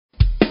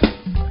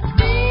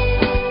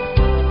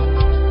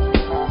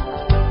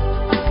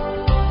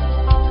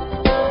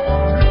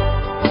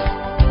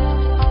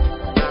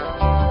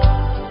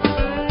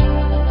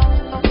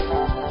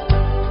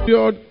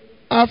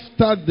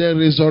after the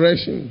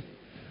resurrection,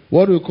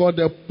 what we call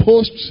the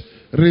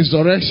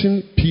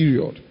post-resurrection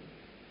period,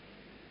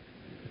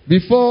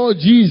 before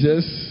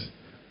Jesus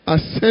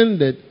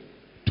ascended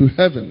to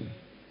heaven.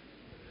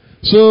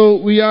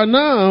 So we are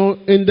now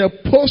in the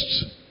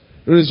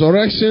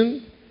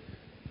post-resurrection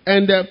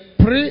and the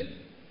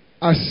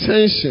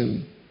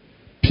pre-ascension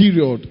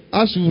period,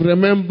 as we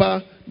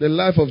remember the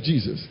life of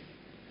Jesus.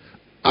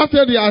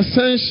 After the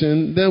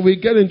ascension, then we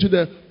get into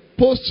the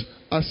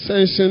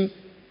post-ascension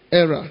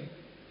era.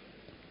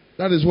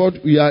 That is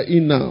what we are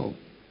in now.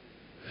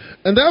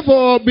 And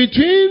therefore,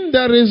 between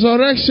the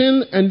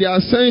resurrection and the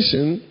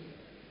ascension,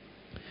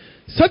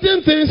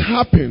 certain things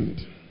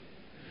happened.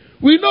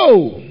 We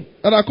know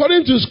that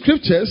according to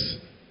scriptures,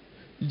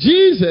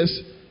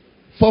 Jesus,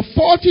 for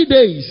 40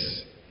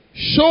 days,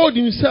 showed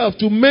himself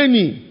to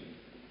many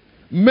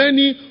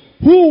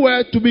who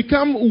were to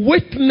become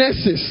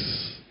witnesses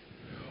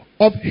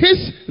of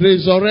his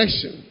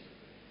resurrection.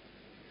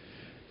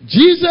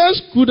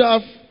 Jesus could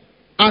have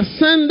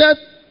ascended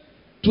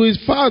to his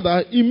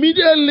Father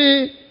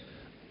immediately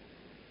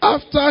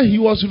after he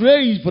was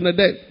raised from the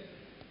dead.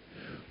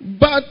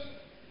 But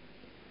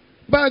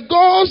by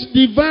God's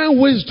divine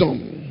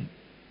wisdom,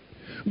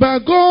 by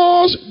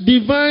God's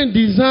divine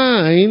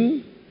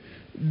design,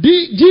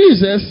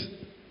 Jesus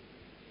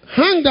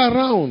hung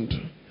around,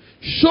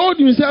 showed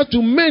himself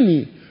to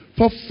many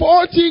for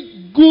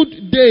 40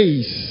 good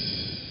days,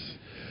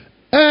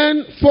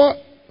 and for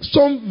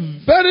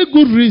some very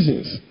good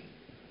reasons.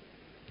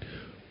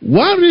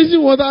 One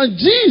reason was that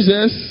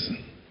Jesus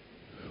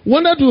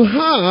wanted to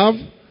have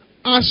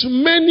as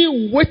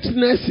many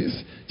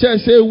witnesses.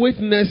 Just say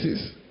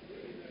witnesses.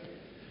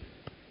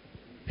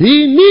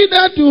 He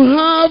needed to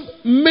have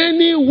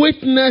many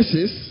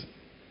witnesses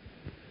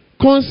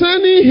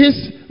concerning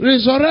his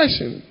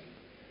resurrection,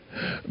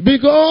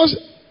 because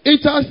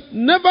it has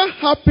never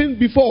happened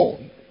before,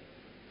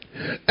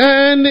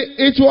 and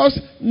it was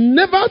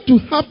never to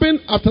happen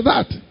after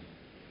that,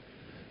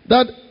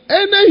 that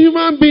any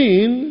human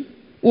being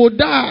will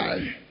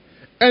die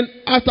and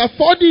after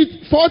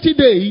 40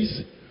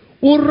 days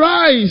will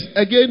rise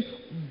again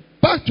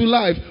back to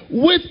life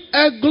with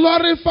a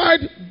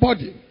glorified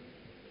body.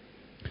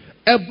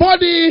 A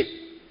body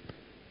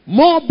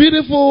more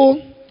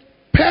beautiful,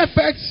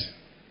 perfect,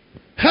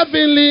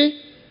 heavenly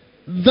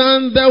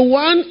than the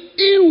one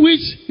in which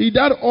he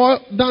died, or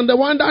than the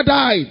one that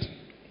died.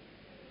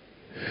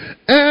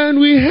 And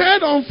we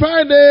heard on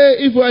Friday,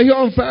 if we are here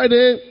on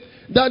Friday,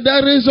 that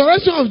the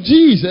resurrection of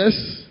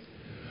Jesus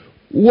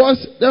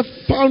was the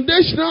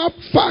foundational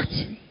fact,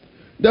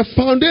 the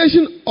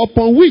foundation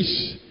upon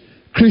which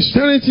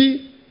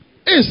Christianity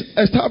is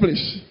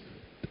established.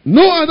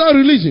 No other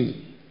religion.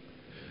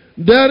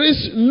 There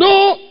is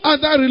no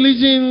other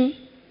religion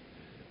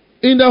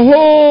in the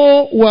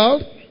whole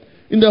world,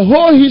 in the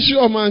whole history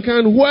of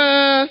mankind,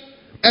 where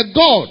a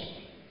God,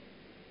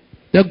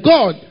 the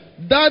God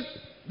that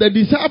the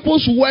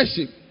disciples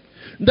worship,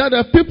 that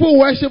the people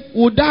worship,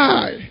 will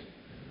die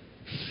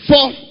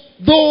for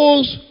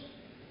those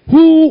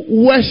who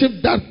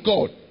worship that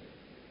God.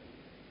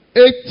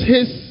 It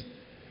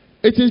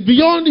is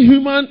beyond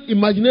human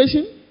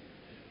imagination,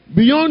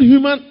 beyond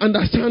human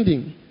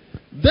understanding.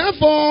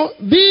 Therefore,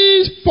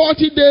 these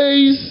 40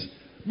 days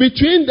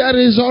between the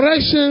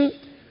resurrection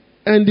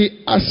and the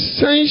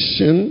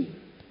ascension,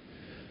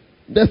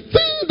 the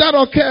things that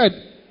occurred,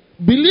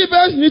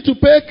 believers need to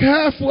pay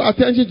careful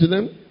attention to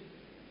them,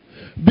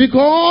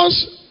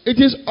 because it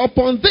is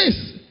upon this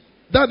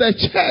that the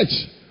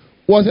church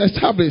was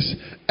established.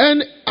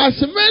 And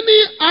as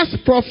many as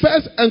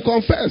profess and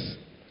confess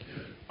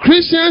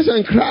Christians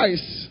and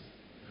Christ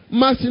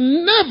must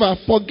never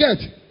forget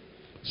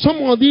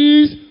some of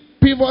these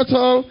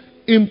pivotal,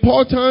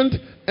 important,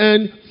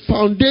 and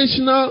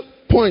foundational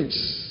points.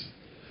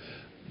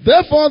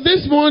 Therefore,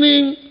 this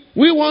morning,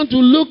 we want to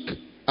look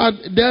at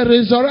the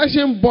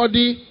resurrection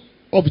body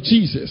of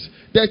Jesus.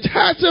 The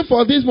title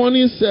for this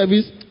morning's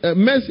service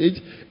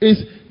message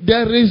is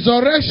the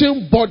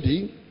resurrection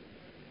body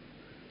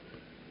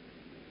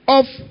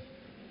of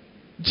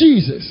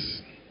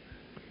Jesus.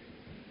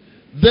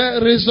 The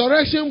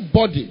resurrection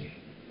body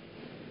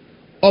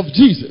of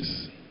Jesus.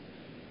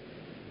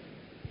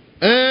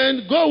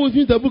 And go with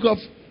me to the book of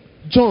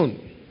John.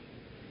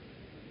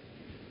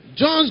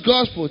 John's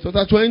Gospel,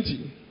 chapter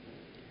 20.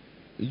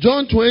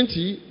 John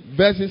 20,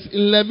 verses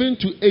 11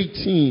 to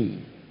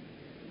 18.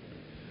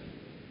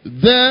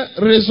 The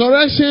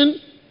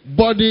resurrection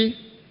body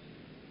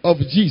of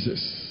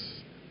Jesus.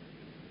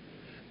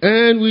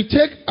 And we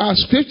take our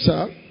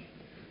scripture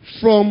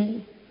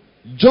from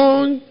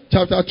John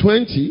chapter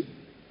 20,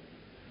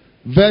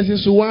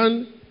 verses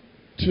 11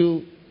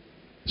 to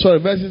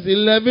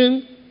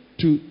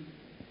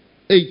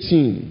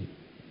 18.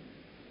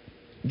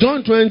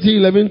 John 20,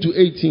 11 to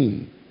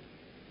 18.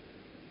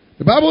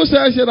 The Bible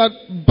says here that,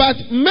 but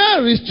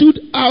Mary stood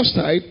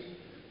outside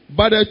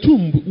by the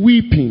tomb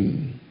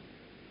weeping.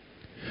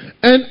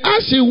 And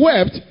as she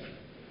wept,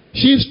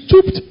 she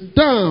stooped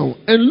down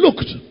and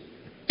looked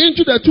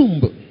into the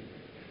tomb.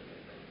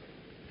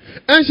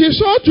 And she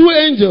saw two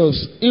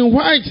angels in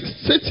white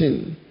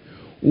sitting,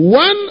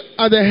 one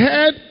at the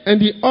head and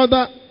the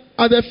other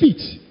at the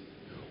feet,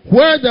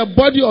 where the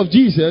body of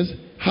Jesus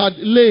had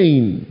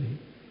lain.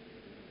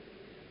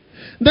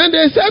 Then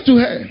they said to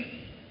her,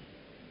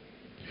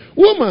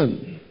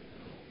 "Woman,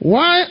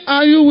 why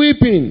are you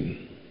weeping?"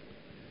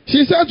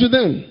 She said to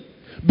them,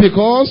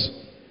 "Because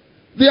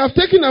they have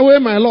taken away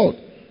my Lord,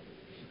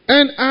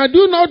 and I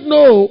do not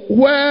know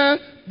where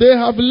they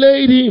have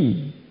laid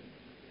him."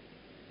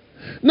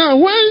 Now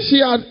when she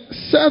had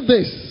said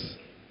this,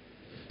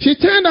 she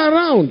turned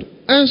around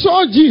and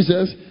saw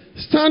Jesus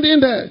standing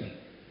there,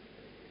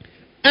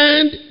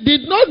 and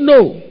did not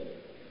know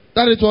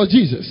that it was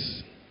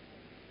Jesus.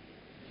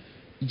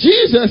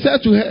 Jesus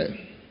said to her,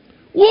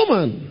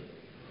 "Woman,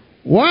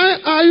 why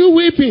are you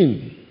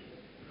weeping?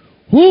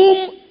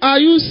 Whom are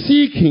you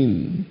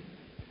seeking?"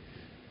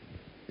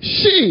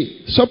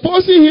 She,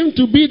 supposing him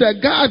to be the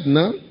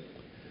gardener,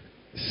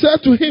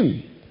 said to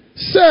him,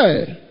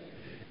 "Sir,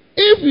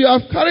 if you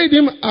have carried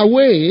him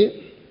away,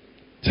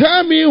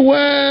 tell me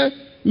where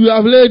you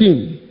have laid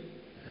him,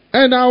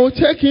 and I will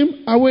take him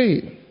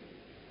away."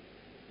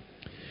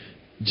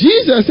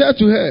 Jesus said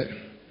to her,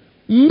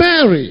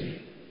 "Mary."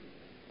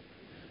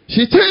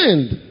 She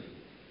turned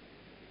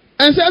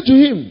and said to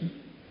him,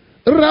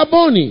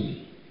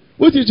 "Rabboni,"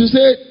 which is to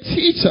say,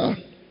 teacher.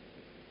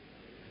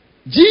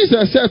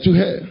 Jesus said to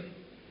her,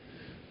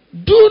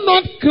 "Do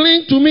not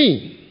cling to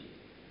me,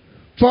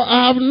 for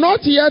I have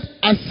not yet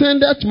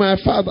ascended to my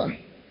Father.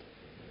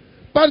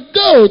 But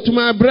go to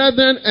my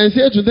brethren and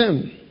say to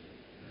them,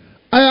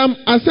 I am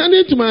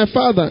ascending to my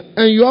Father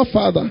and your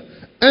Father,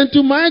 and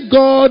to my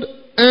God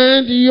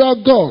and your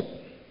God."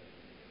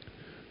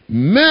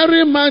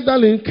 Mary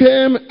Magdalene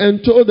came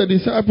and told the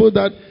disciples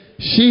that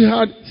she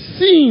had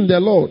seen the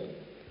Lord,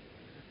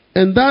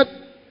 and that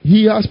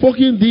he had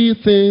spoken these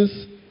things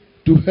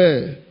to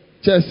her.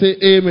 Just say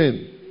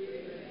amen.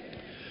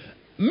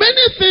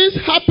 Many things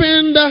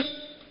happened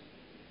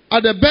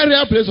at the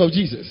burial place of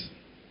Jesus.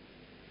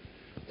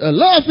 A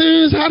lot of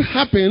things had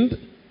happened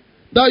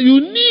that you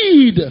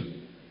need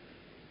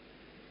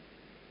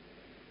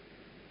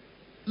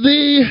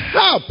the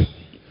help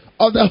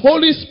of the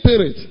Holy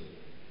Spirit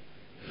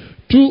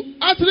to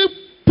actually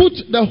put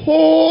the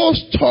whole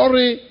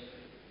story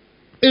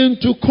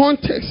into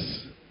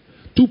context,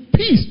 to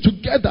piece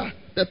together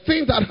the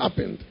things that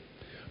happened.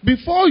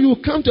 Before you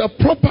come to a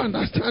proper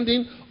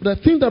understanding of the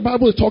things the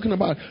Bible is talking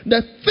about,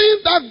 the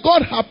things that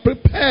God had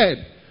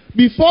prepared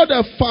before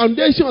the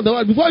foundation of the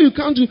world, before you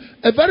come to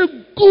a very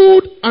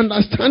good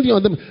understanding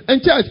of them.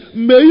 And church,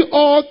 may you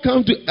all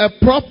come to a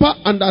proper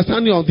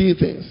understanding of these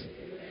things.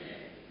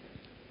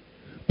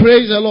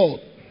 Praise the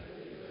Lord.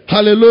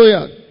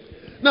 Hallelujah.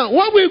 Now,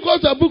 when we go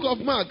to the book of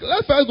Mark,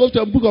 let's first go to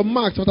the book of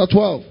Mark, chapter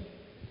 12.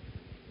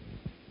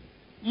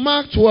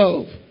 Mark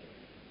 12.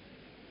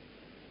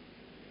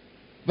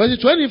 Verses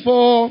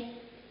 24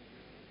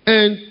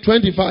 and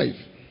 25.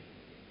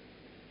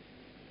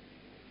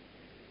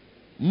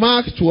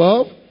 Mark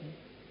 12,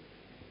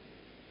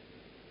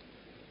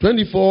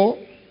 24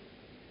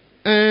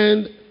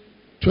 and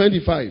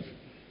 25.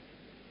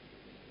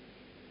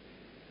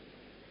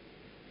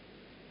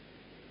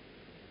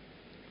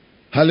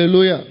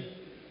 Hallelujah.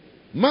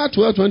 Mark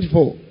 12,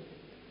 24.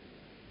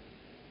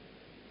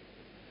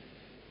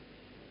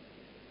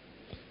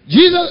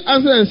 Jesus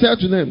answered and said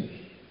to them,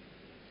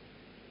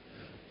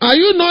 "Are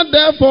you not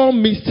therefore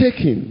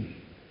mistaken,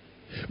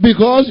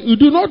 because you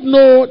do not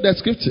know the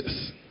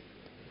scriptures,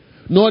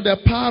 nor the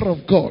power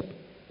of God?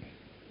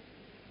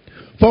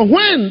 For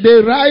when they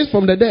rise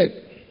from the dead,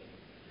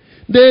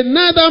 they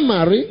neither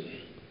marry,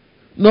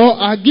 nor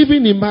are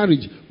given in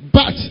marriage,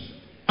 but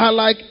are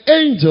like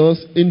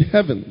angels in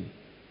heaven."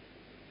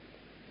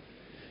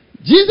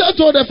 Jesus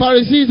told the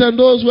Pharisees and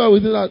those who are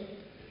with him that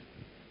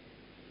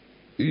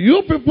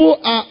you people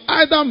are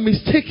either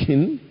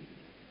mistaken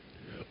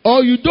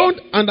or you don't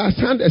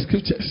understand the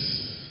scriptures.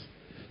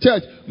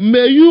 Church,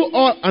 may you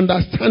all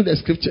understand the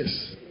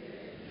scriptures.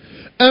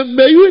 And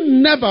may you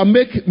never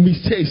make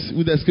mistakes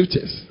with the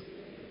scriptures.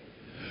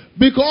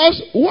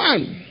 Because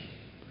one,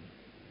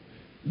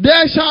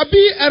 there shall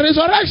be a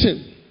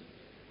resurrection.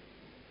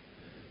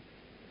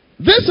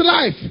 This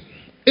life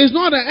is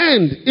not the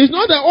end. It's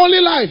not the only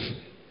life.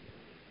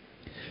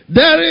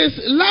 There is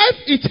life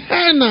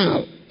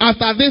eternal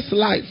after this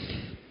life.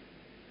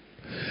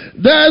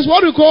 There is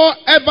what we call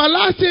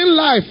everlasting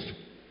life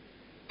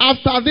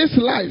after this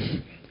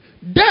life.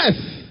 Death,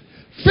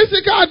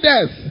 physical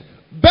death,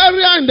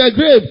 burial in the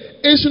grave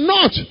is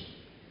not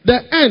the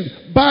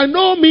end. By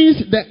no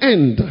means the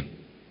end.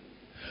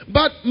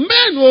 But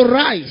men will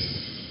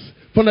rise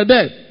from the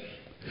dead.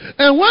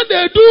 And when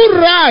they do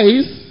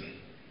rise,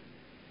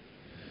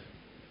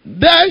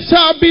 there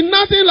shall be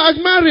nothing like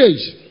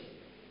marriage.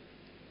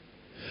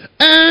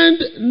 And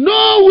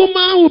no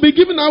woman will be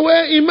given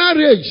away in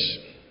marriage,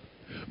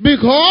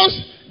 because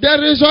the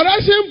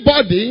resurrection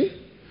body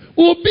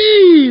will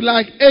be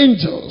like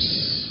angels.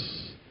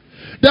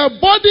 The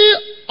body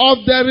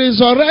of the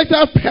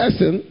resurrected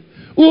person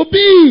will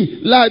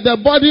be like the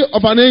body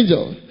of an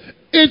angel.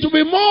 it will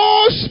be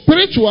more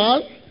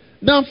spiritual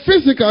than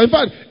physical. In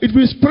fact, it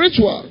will be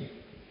spiritual.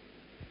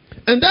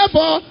 And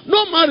therefore,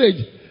 no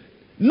marriage,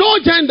 no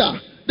gender.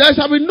 There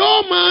shall be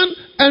no man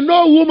and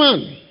no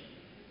woman.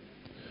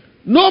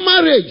 No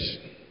marriage.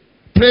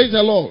 Praise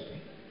the Lord.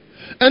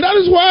 And that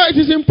is why it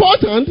is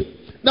important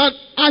that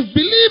as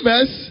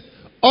believers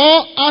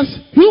or as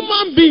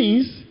human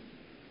beings,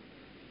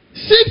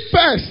 seek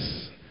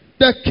first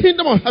the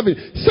kingdom of heaven.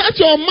 Set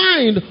your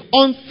mind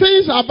on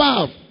things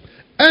above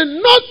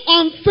and not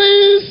on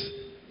things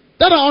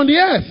that are on the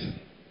earth.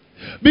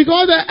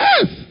 Because the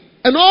earth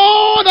and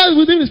all that is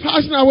within is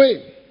passing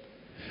away.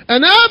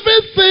 And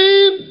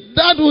everything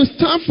that will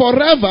stand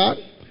forever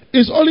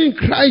is only in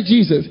Christ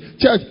Jesus.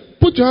 Church,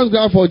 put your hands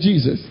down for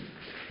Jesus.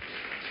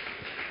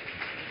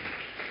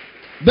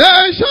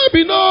 There shall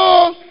be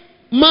no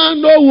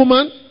man, no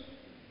woman,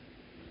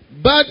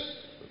 but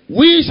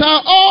we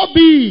shall all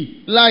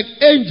be like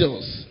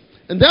angels.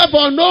 And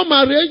therefore no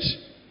marriage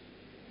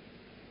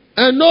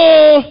and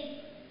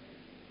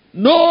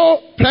no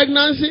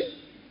pregnancy,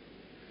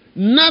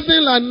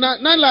 nothing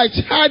like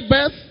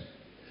childbirth,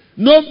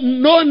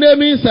 no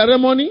naming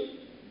ceremony,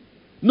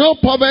 no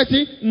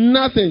poverty,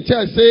 nothing.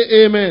 Church,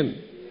 say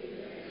amen.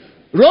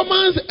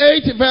 Romans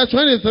 8 verse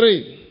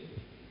 23.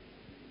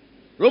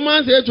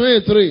 Romans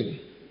 8:23.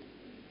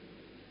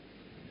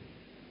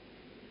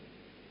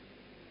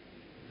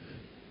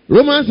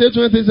 Romans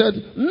 8:23 said,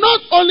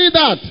 not only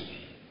that,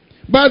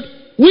 but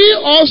we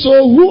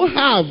also who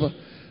have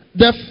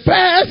the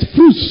first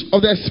fruits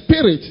of the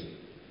Spirit,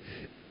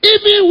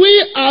 even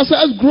we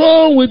ourselves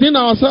grow within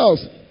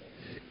ourselves,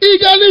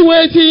 eagerly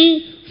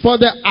waiting for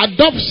the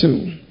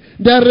adoption,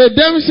 the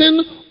redemption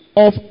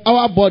of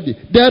our body.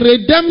 The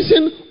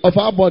redemption of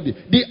our body.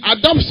 The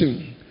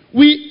adoption.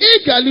 We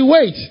eagerly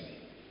wait.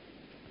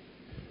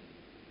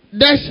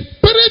 The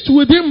spirit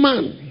within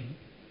man,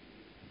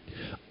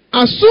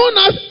 as soon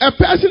as a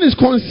person is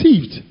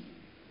conceived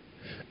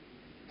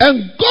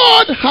and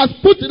God has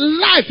put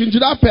life into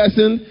that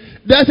person,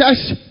 there's a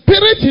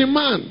spirit in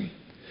man,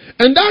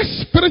 and that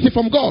spirit is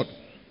from God.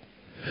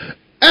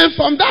 And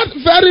from that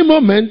very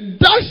moment,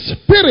 that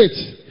spirit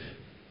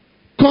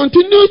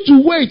continues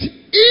to wait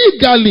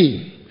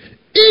eagerly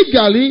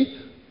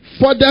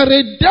for the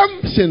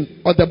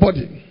redemption of the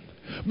body.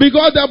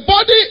 Because the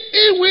body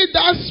in which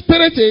that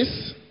spirit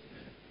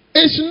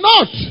is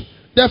not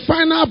the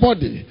final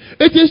body.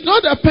 It is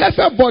not a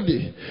perfect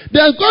body.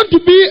 There's going to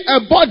be a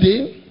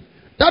body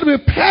that will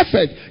be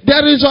perfect. The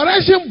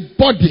resurrection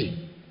body.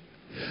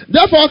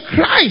 Therefore,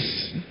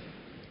 Christ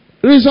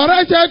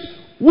resurrected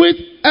with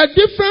a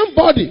different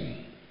body.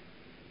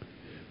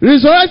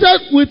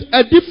 Resurrected with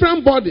a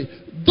different body.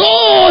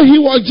 Though he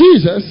was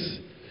Jesus,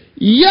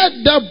 yet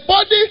the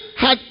body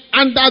had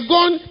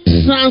undergone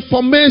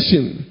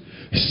transformation.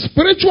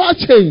 Spiritual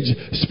change.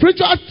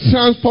 Spiritual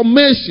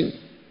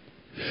transformation.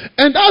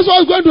 And that's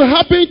what's going to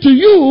happen to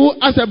you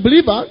as a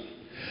believer.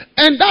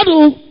 And that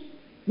will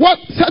what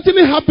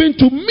certainly happened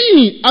to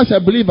me as a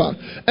believer.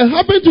 And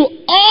happened to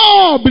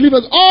all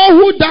believers, all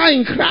who die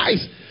in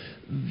Christ.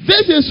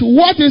 This is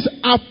what is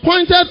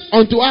appointed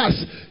unto us.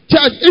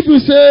 Church, if you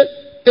say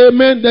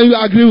amen, then you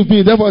agree with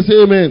me. Therefore say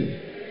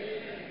amen.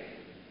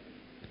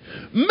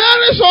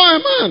 Mary saw a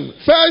man.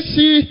 First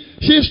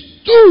she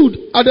stood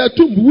at the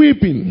tomb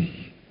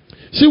weeping.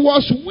 She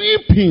was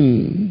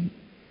weeping.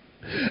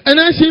 And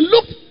then she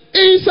looked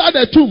inside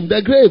the tomb,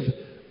 the grave.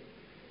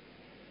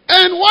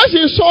 And what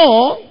she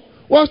saw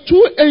was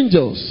two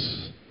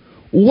angels.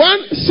 One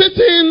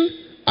sitting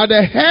at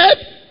the head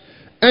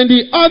and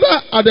the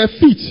other at the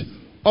feet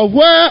of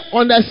where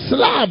on the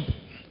slab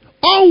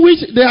on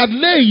which they had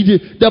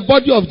laid the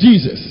body of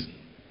Jesus.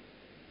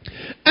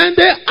 And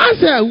they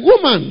asked her,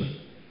 woman,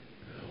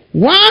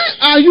 why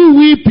are you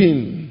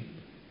weeping?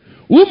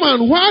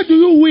 Woman, why do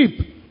you weep?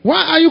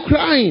 Why are you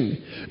crying?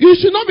 You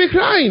should not be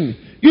crying.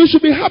 You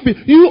should be happy.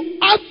 You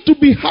ought to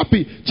be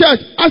happy.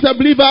 Church, as a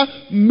believer,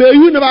 may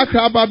you never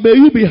cry, but may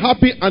you be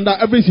happy under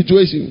every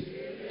situation.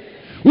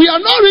 We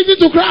have no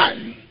reason to cry.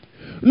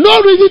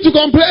 No reason to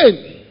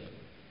complain.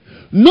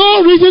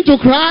 No reason to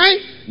cry.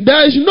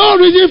 There is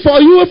no reason for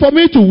you, for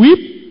me to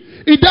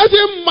weep. It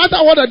doesn't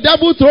matter what the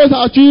devil throws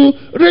at you.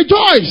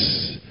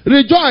 Rejoice.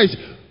 Rejoice.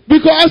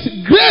 Because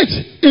great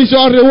is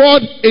your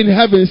reward in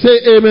heaven.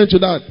 Say amen to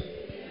that.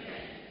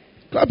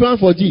 Clap your hands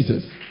for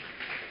Jesus.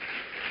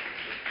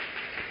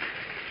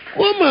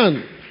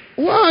 Woman,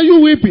 why are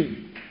you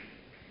weeping?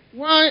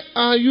 Why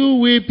are you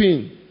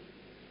weeping?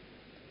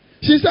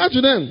 She said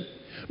to them,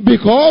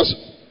 because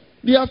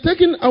they have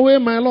taken away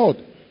my Lord.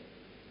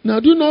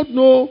 Now do not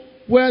know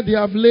where they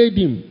have laid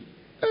him.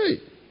 Hey.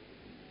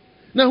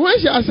 Now when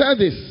she had said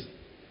this,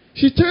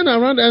 she turned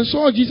around and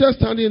saw Jesus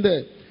standing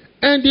there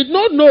and did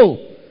not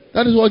know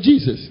that it was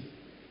Jesus.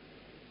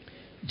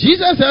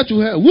 Jesus said to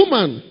her,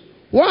 woman,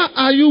 why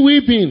are you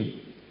weeping?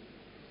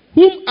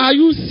 Whom are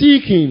you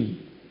seeking?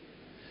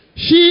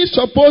 She,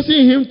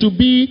 supposing him to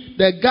be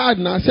the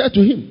gardener, said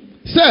to him,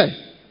 sir,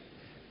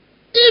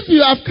 if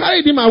you have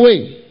carried him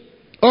away,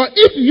 or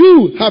if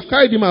you have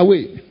carried him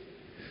away,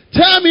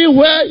 tell me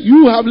where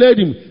you have laid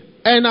him.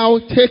 and I'll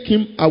take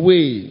him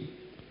away.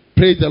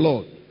 Praise the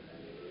Lord.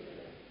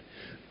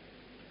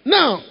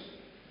 Now,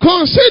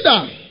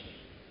 consider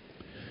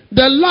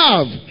the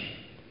love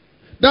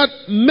that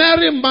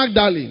Mary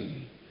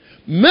Magdalene,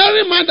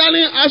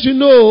 as you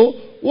know,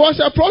 was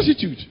a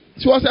prostitute.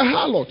 She was a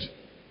harlot.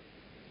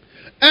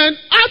 And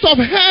out of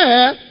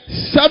her,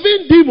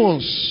 7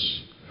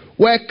 demons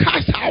were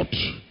cast out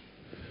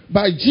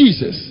by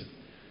Jesus.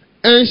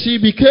 And she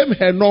became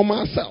her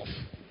normal self.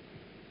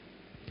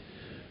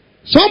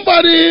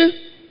 Somebody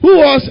who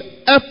was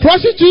a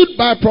prostitute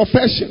by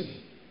profession.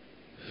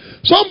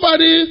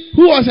 Somebody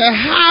who was a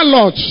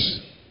harlot.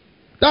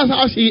 That's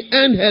how she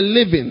earned her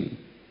living.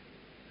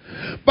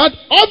 But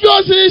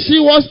obviously she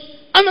was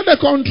under the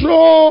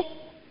control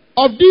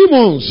of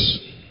demons.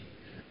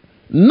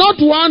 Not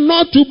 1,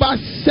 not 2, but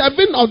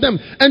 7 of them.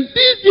 And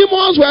these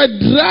demons were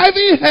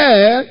driving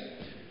her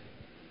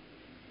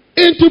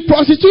into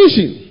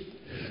prostitution.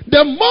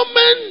 The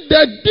moment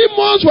the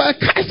demons were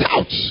cast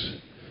out,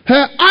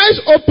 her eyes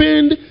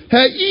opened,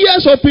 her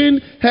ears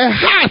opened, her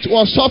heart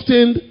was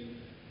softened,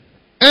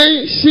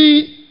 and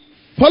she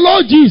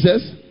followed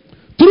Jesus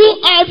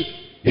throughout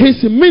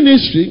his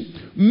ministry,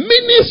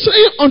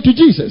 ministering unto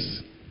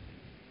Jesus.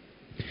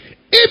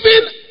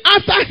 Even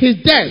after his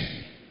death,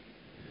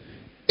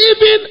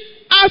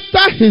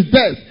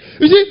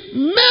 you see,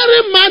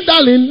 Mary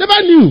Magdalene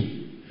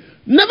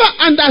never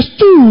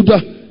understood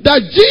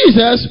that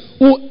Jesus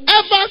will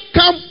ever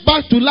come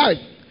back to life.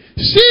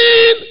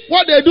 Seeing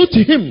what they do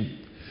to him,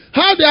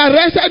 how they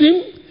arrested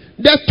him,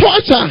 the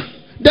torture,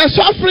 the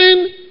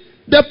suffering,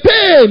 the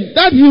pain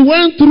that he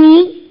went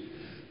through,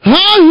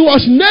 how he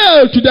was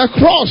nailed to the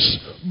cross,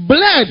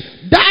 bled,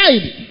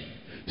 died,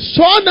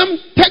 saw them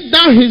take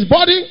down his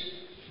body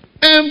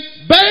and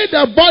bury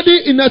the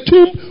body in a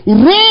tomb,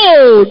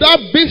 roll that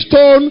big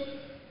stone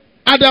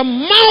at the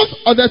mouth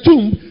of the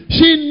tomb.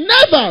 She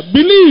never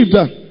believed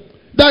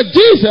that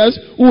Jesus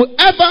will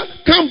ever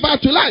come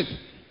back to life.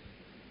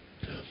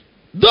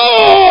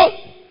 Though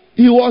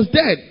he was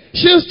dead,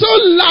 she still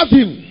loved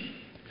him.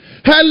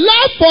 Her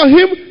love for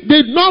him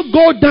did not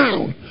go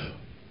down.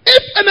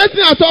 If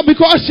anything at all,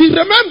 because she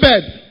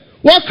remembered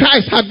what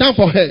Christ had done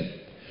for her.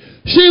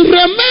 She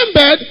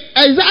remembered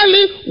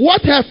exactly what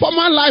her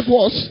former life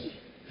was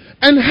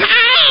and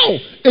how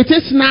it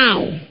is now.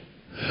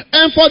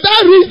 And for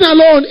that reason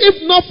alone,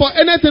 if not for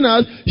anything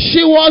else,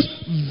 she was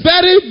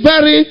very,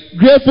 very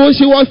grateful.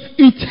 She was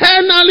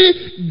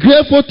eternally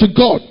grateful to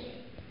God.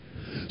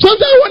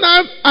 Sometimes when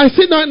I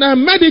sit down and I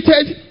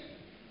meditate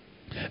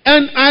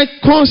and I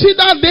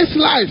consider this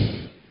life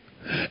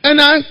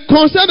and I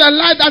consider the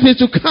life that is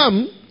to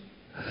come,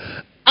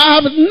 I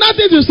have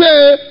nothing to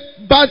say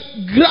but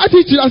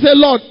gratitude. I say,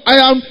 Lord, I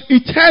am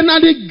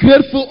eternally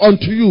grateful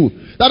unto you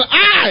that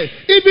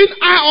even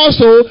I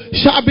also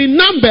shall be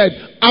numbered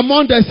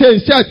among the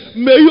saints. Church,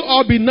 may you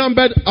all be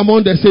numbered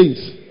among the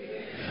saints.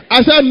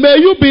 I said, may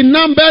you be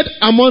numbered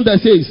among the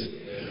saints.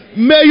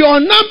 May your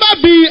number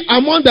be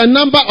among the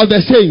number of the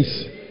saints.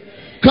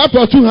 Clap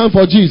your 2 hands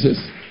for Jesus.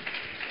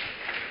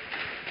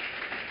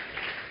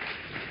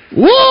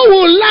 Who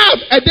will love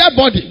a dead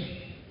body?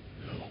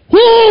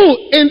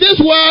 Who in this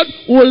world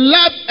will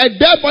love a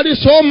dead body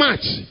so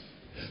much?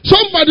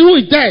 Somebody who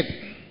is dead.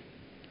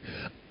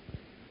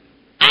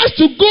 Has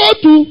to go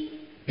to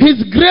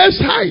his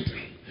graveside,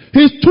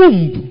 his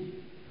tomb,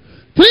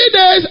 3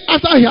 days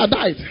after he had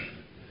died,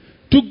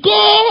 to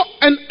go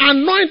and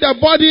anoint the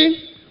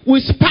body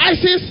with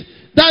spices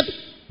that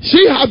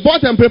she had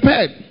bought and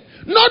prepared,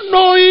 not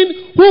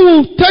knowing who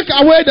will take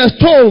away the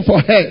stone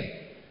for her.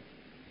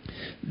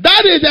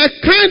 That is the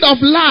kind of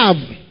love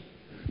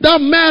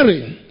that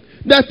Mary,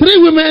 the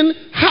 3 women,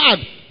 had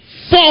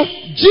for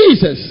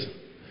Jesus.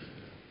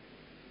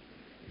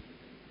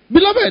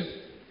 Beloved,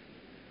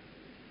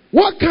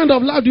 what kind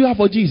of love do you have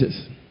for Jesus?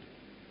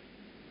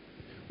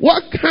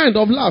 What kind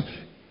of love?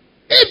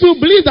 If you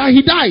believe that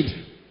he died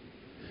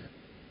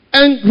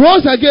and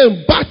rose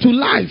again back to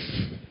life,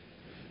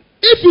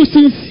 if you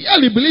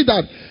sincerely believe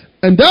that,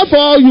 and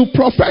therefore you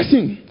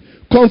professing,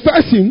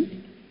 confessing,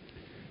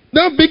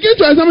 then begin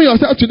to examine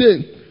yourself today.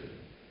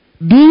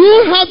 Do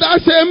you have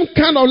that same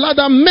kind of love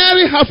that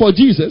Mary had for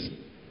Jesus?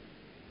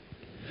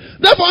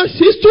 Therefore,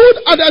 she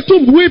stood at the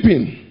tomb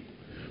weeping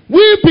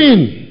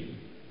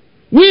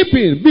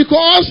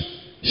because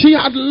she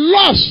had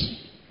lost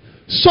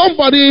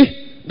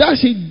somebody that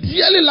she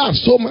dearly loved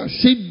so much.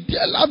 She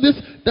dearly loved this,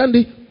 then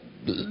they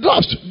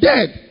lost,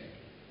 dead.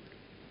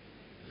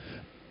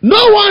 No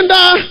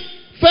wonder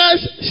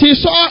first she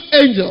saw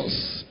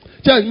angels.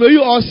 Church, may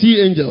you all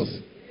see angels.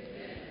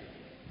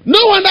 No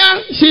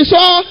wonder she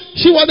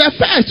was the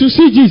first to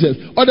see Jesus,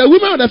 or the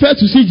women were the first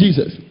to see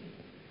Jesus.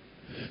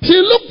 She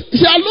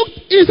had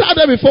looked inside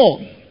there before.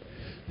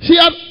 She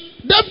had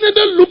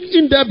definitely looked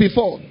in there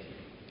before.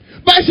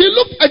 But she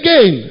looked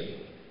again.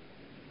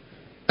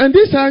 And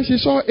this time she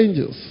saw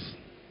angels.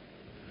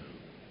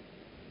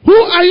 Who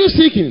are you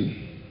seeking?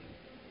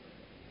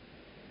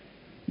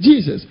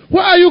 Jesus.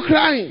 Why are you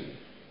crying?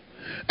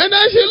 And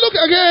then she looked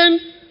again.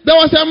 There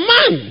was a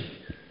man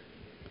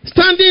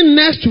standing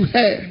next to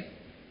her.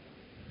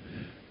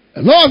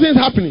 A lot of things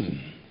happening.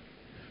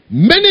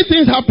 Many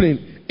things happening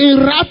in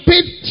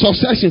rapid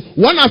succession,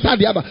 one after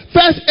the other.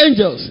 First,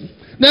 angels.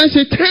 Then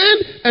she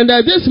turned, and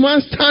there's this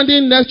man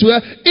standing next to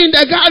her in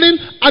the garden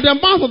at the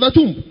mouth of the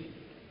tomb.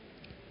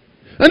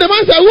 And the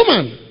man said,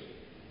 "Woman,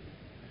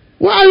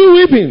 why are you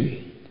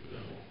weeping?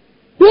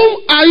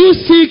 Whom are you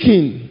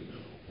seeking?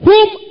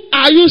 Whom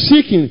are you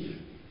seeking?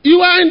 You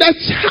are in the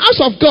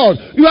house of God.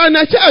 You are in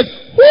the church.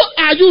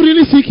 Who are you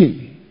really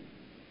seeking?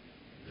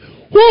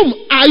 Whom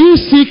are you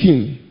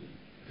seeking?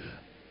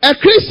 A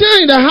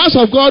Christian in the house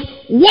of God,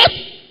 who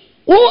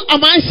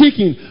am I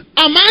seeking?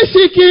 Am I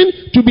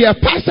seeking to be a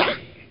pastor?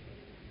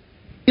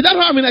 Is that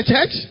why I'm in a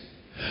church?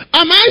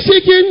 Am I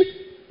seeking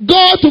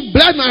God to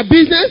bless my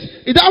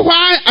business? Is that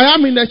why I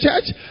am in the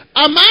church?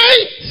 Am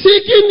I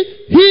seeking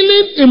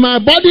healing in my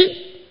body?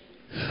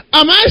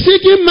 Am I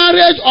seeking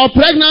marriage or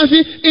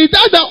pregnancy? Is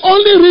that the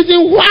only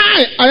reason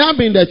why I am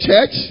in the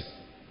church?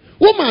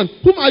 Woman,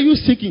 whom are you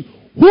seeking?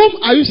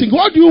 Whom are you seeking?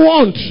 What do you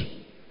want?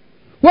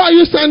 Why are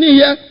you standing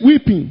here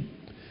weeping?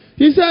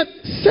 He said,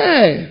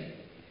 "Sir."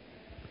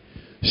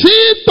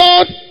 She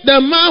thought the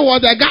man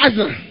was a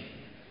gardener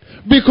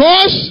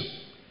because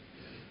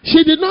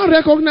she did not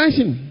recognize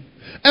him.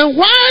 And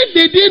why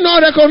did he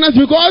not recognize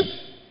him? Because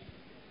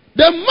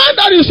the man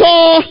that he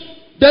saw,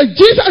 the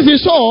Jesus he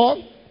saw,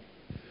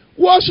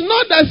 was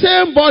not the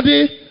same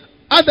body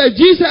as the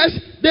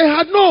Jesus they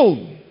had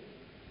known.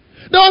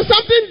 There was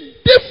something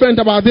different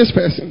about this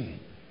person.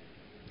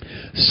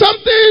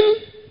 Something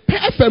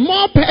perfect,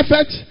 more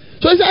perfect.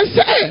 So he said,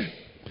 "Sir,"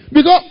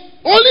 because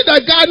only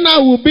the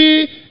gardener will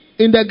be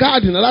in the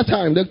garden at that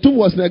time. The tomb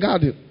was in the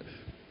garden.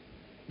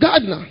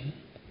 Gardener,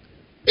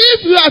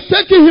 if you are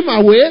taking him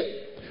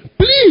away,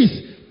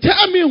 please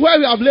tell me where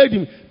you have laid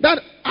him,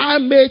 that I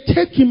may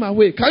take him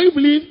away. Can you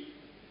believe?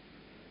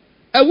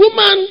 A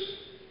woman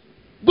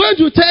going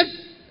to take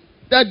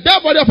the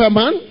dead body of a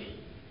man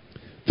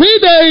 3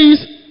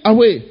 days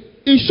away.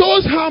 It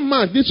shows how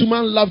much this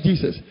woman loved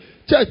Jesus.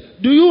 Church,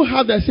 do you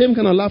have the same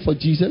kind of love for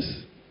Jesus?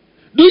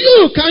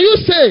 Can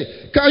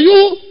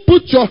you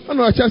put your hand on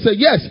your chest and say,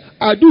 "Yes,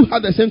 I do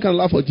have the same kind of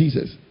love for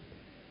Jesus"?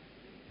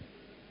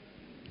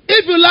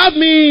 If you love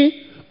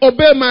me,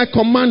 obey my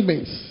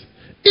commandments.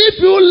 If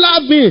you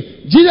love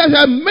me, Jesus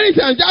said many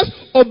times, just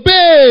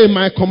obey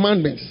my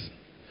commandments.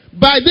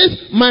 By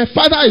this, my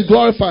Father is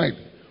glorified.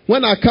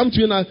 When I come to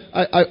you and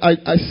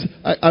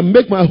I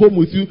make my home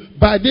with you,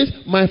 by this,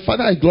 my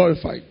Father is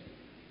glorified.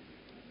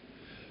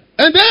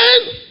 And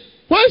then,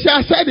 once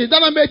I said it,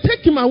 that I may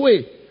take him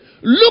away.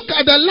 Look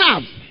at the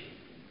love,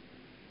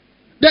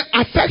 the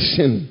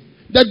affection,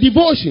 the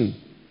devotion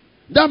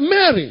that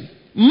Mary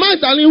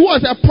Magdalene, who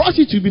was a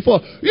prostitute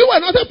before. You were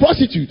not a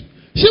prostitute.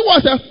 She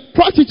was a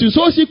prostitute,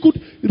 so she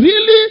could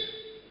really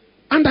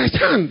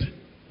understand.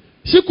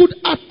 She could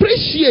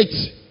appreciate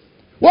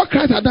what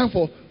Christ had done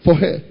for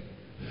her.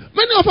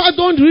 Many of us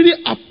don't really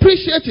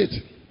appreciate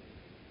it.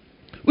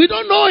 We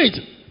don't know it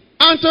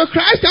until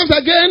Christ comes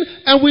again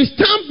and we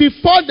stand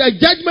before the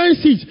judgment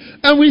seat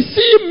and we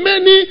see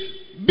many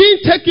being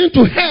taken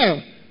to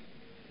hell.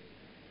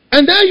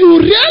 And then you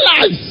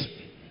realize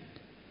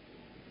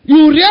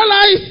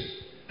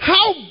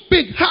how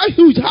big, how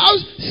huge, how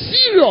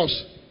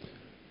serious.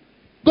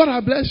 God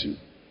will bless you.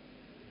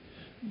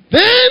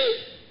 Then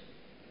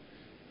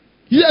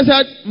Jesus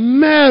said,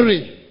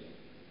 "Mary."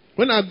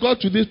 When I got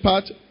to this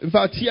part, in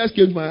fact, tears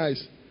came to my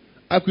eyes.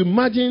 I could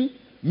imagine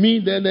me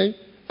then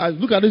I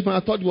looked at this man, I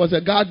thought he was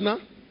a gardener.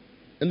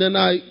 And then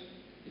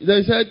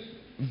he said,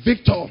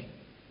 "Victor,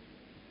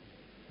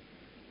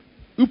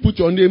 you put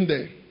your name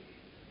there.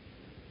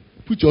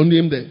 Put your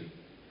name there."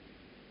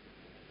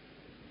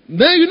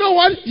 Then you know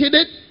what she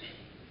did?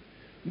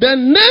 The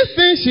next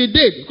thing she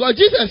did, because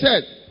Jesus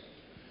said,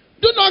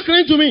 "Do not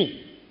cling to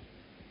me.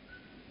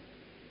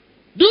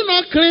 Do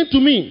not cling to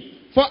me.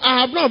 For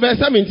I have not," verse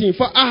 17,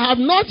 "for I have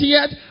not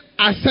yet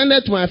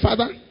ascended to my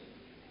Father.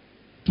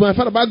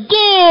 But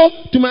go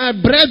to my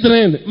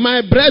brethren,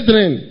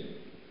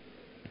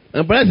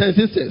 and brothers and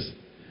sisters,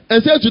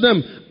 and say to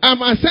them,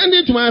 I'm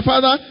ascending to my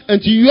Father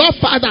and to your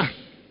Father,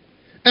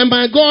 and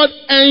my God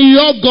and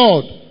your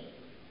God."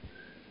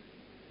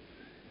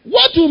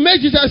 What will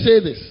make Jesus say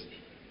this?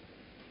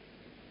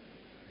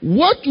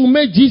 What will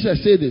make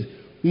Jesus say this?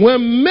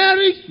 When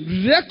Mary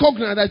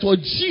recognized that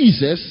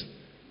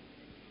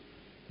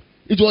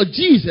it was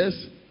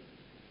Jesus,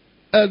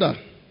 "Elder,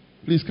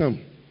 please come.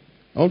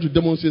 I want to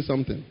demonstrate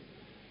something."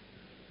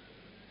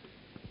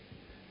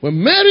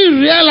 When Mary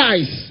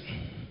realized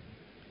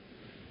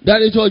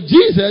that it was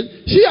Jesus,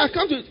 she had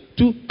come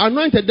to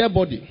anoint a dead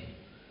body,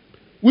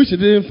 which she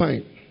didn't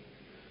find.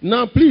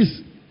 "Now,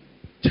 please,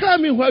 tell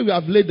me where you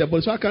have laid the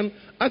body so I can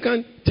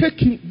take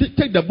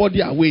the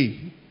body away."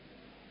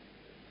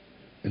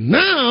 And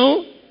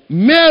now,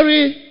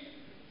 Mary,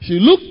 she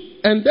looked,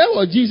 and there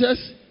was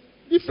Jesus,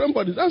 different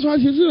body. That's why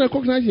she didn't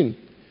recognize him.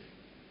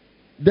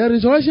 The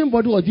resurrection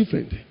body was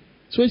different.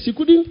 So she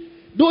couldn't,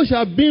 though she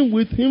had been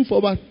with him for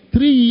about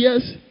 3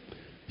 years,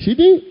 she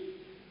didn't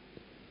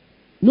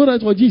know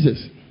that it was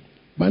Jesus.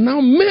 But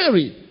now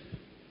Mary,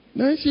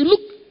 she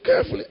looked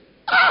carefully.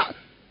 Ah,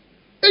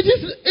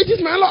 it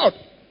is my Lord.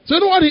 So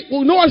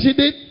you know what she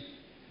did?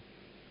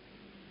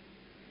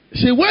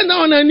 She went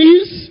down on her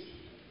knees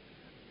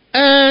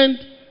and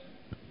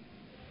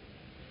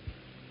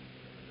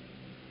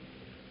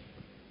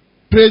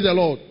praise the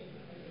Lord.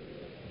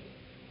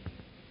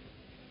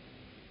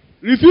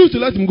 Refused to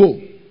let him go.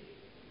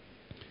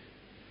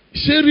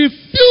 She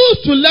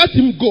refused to let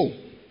him go.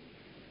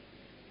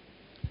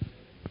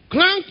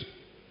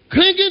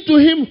 Clinging to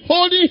him,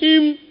 holding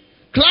him,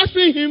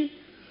 clasping him.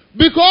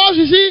 Because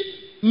you see,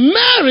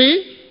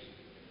 Mary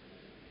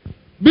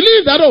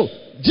believed that, oh,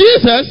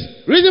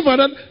 Jesus, reason for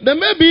that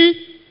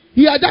maybe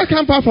he had just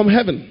come back from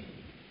heaven.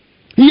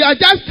 He had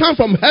just come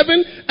from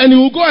heaven and he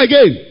will go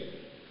again.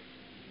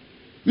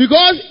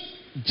 Because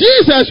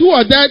Jesus, who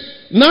was dead,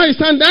 now he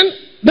stands, then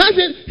that's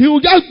it. He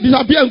will just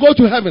disappear and go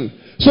to heaven.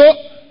 So,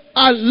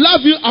 I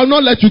love you, I'll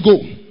not let you go.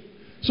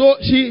 So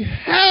she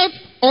held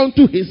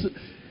onto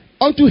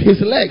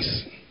his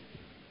legs.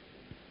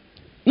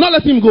 Not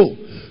let him go.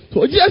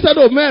 So Jesus said,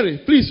 oh Mary,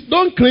 please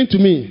don't cling to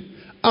me.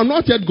 I'm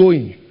not yet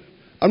going.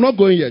 I'm not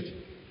going yet.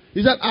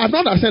 He said, I have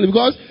not ascended,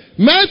 because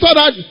Mary thought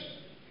that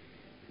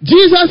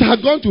Jesus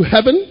had gone to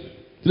heaven,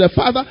 to the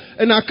Father,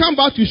 and had come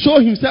back to show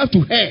himself to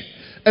her.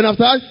 And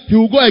after that, he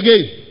will go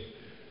again.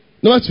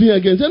 Never to me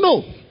again. He said,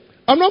 no,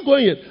 I'm not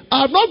going yet.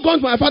 I have not gone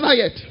to my Father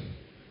yet.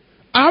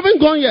 I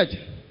haven't gone yet.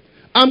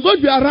 I'm going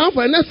to be around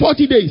for the next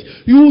 40 days.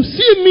 You will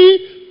see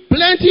me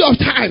plenty of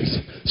times.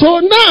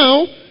 So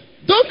now,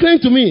 don't cling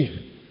to me.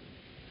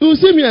 You will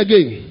see me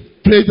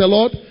again. Praise the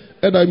Lord.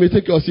 And I may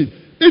take your seat.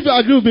 If you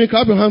agree with me,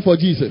 clap your hand for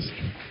Jesus.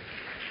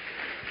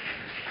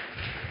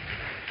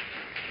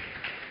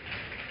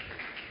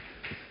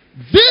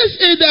 This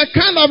is the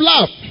kind of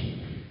love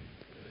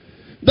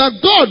that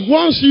God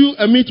wants you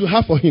and me to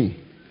have for him.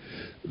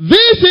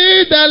 This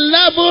is the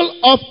level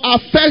of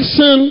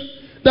affection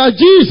that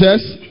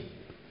Jesus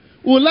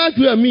would like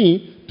you and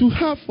me to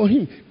have for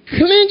him.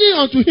 Clinging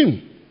onto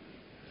him.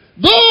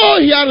 Though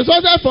he has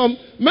resulted from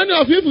many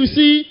of you,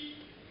 see,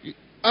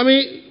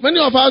 many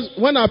of us,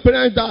 when our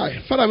parents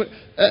die, Father,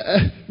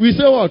 we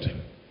say what?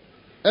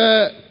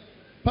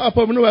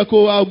 Papa,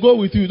 I'll go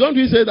with you. Don't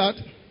we say that?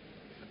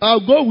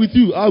 I'll go with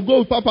you. I'll go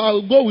with Papa.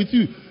 I'll go with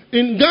you.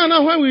 In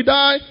Ghana, when we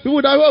die,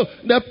 people die. Oh,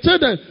 the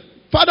children,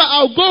 Father,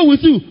 I'll go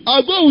with you.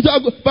 I'll go with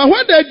you. But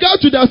when they go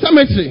to the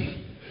cemetery,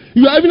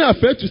 you are even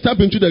afraid to step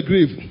into the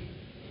grave.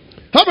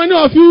 How many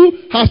of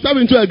you have stepped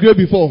into a grave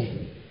before?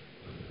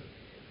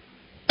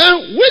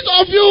 And which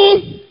of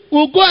you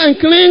will go and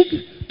cling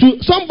to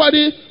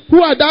somebody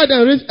who had died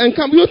and raised and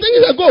come? You think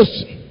it's a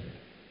ghost.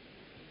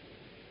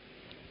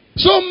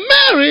 So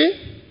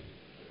Mary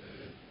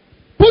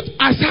put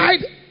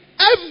aside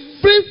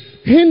every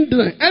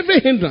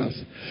hindrance.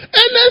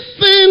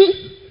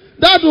 Anything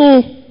that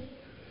will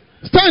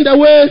stand in the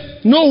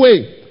way, no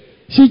way.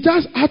 She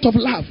just, out of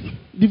love,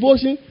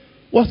 devotion,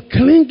 was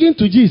clinging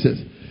to Jesus.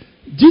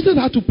 Jesus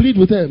had to plead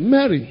with her,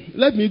 Mary,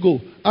 let me go.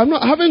 I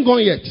haven't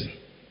gone yet.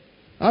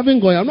 I'm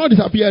not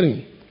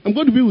disappearing. I'm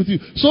going to be with you.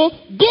 So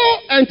go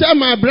and tell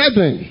my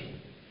brethren.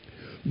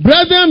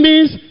 Brethren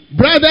means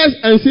brothers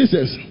and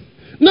sisters.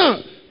 Now,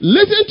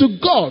 listen to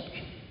God.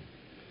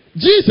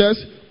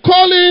 Jesus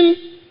calling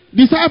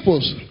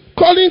disciples,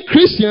 calling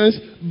Christians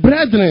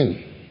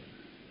brethren.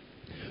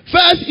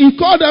 First, he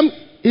called them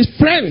his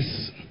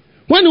friends.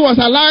 When he was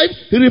alive,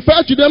 he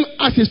referred to them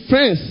as his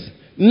friends.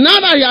 Now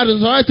that he had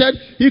resurrected,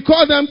 he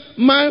called them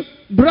my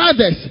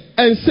brothers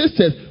and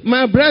sisters,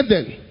 my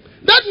brethren.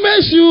 That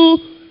makes you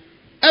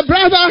a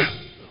brother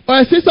or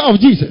a sister of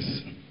Jesus.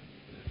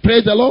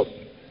 Praise the Lord.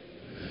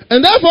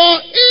 And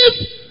therefore,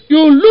 if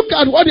you look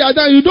at what he has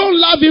done, you don't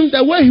love him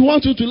the way he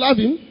wants you to love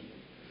him,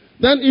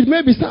 then it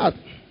may be sad.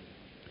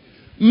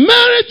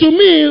 Mary to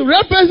me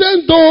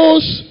represents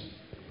those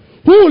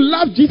who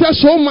love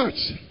Jesus so much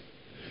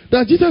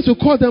that Jesus will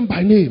call them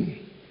by name.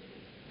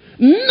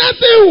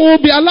 Nothing will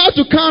be allowed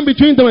to come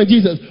between them and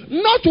Jesus.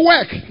 Not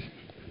work,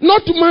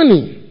 not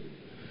money,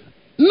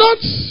 not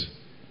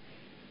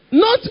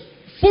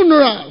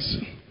funerals,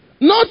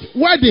 not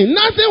wedding.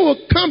 Nothing will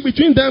come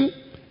between them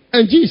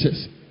and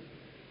Jesus.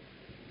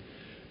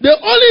 They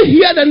only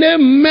hear the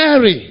name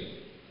Mary.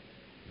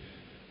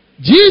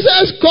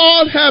 Jesus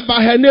called her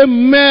by her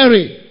name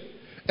Mary.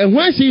 And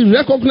when she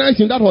recognized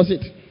him, that was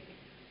it.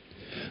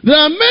 There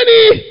are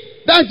many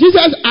that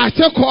Jesus are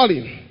still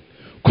calling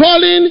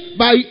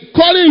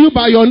you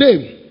by your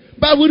name,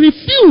 but we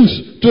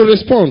refuse to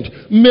respond.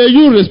 May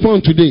you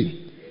respond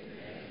today.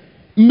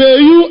 May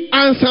you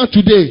answer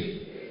today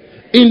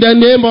in the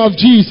name of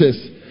Jesus.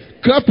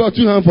 Clap your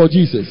two hands for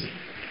Jesus.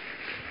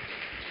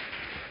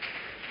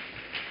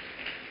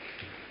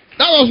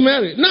 That was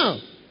Mary. Now,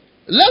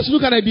 let's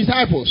look at the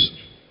disciples.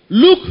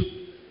 Luke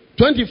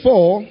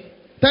 24,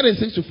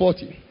 36 to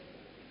 40.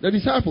 The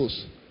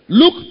disciples.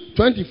 Luke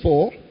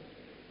 24.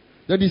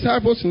 The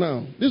disciples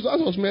now. That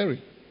was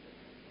Mary.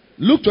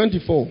 Luke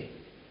 24.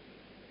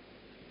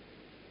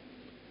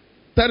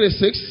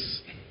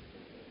 36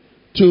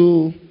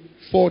 to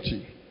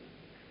 40.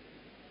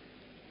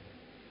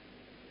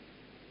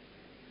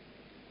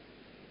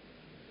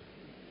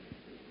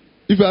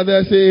 If you are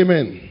there, say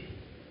amen.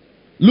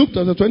 Luke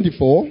chapter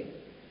 24,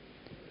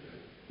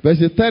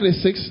 verses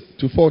 36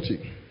 to 40.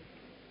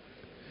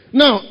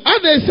 Now,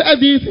 as they said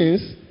these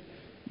things,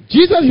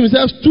 Jesus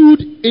himself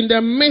stood in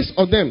the midst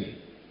of them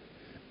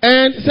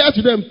and said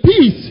to them,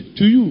 "Peace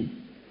to you."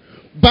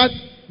 But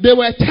they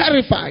were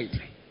terrified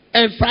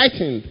and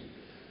frightened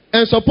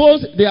and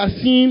supposed they had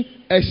seen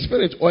a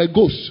spirit or a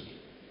ghost.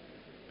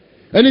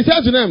 And he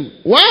said to them,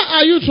 "Why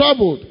are you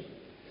troubled?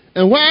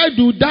 And why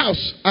do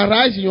doubts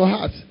arise in your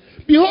hearts?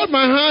 Behold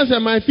my hands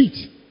and my feet,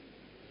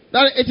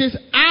 that it is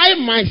I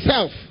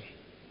myself.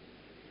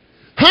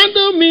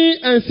 Handle me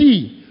and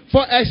see,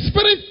 for a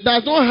spirit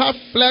does not have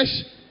flesh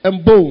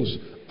and bones,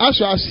 as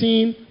you have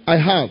seen I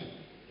have."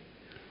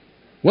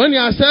 When he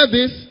had said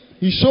this,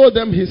 he showed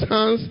them his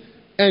hands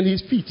and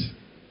his feet.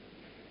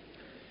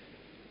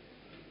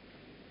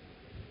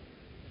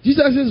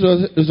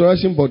 Jesus'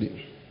 resurrection body.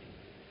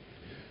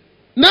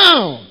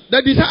 Now,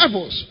 the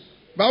disciples,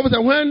 Bible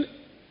said, when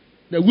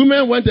the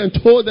women went and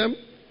told them,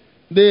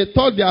 they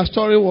thought their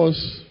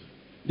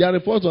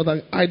report was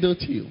an idle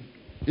tale.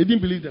 They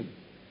didn't believe them.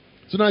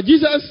 So now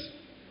Jesus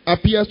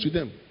appears to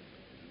them.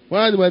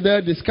 While they were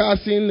there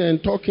discussing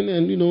and talking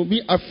and,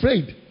 be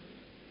afraid.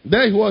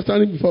 There he was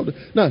standing before them.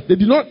 Now,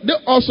 they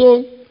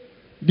also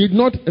did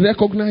not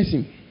recognize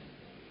him.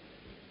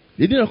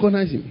 They didn't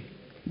recognize him.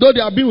 Though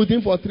they have been with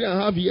him for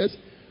 3.5 years,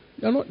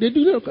 they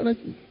didn't recognize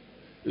him.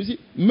 You see,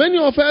 many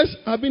of us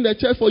have been in the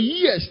church for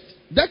years,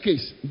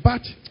 decades,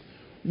 but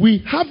we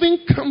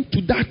haven't come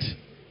to that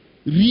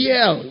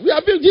real. We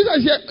have been,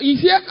 Jesus here,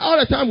 he's here all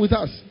the time with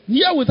us,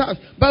 here with us,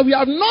 but we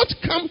have not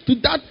come to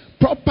that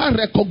proper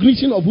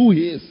recognition of who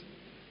he is.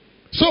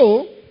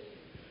 So,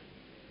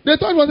 they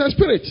thought it was a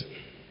spirit.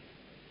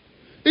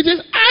 It is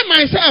I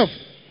myself.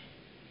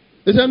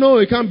 They said, "No,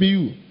 it can't be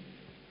you.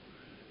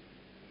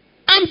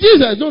 I'm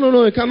Jesus."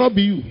 No, it cannot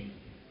be you.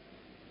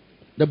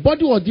 The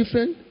body was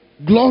different,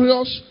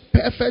 glorious,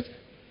 perfect.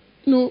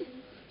 So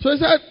he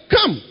said,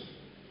 "Come,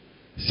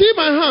 see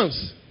my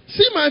hands,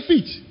 see my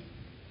feet."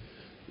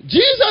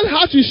 Jesus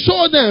had to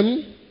show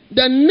them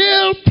the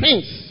nail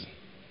prints,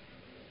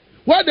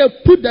 where they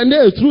put the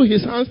nail through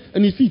his hands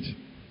and his feet,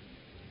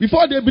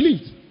 before they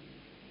believed.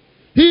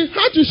 He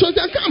had to show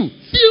them, "Come,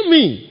 feel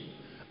me.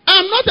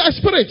 I'm not a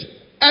spirit.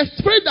 A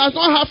spirit does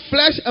not have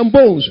flesh and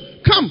bones.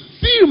 Come,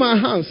 feel my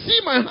hands, see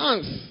my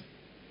hands."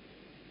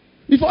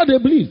 Before they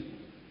believed.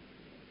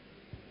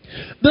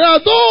 There are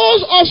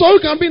those also who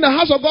can be in the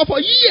house of God for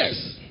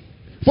years.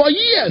 For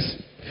years.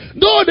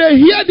 Though they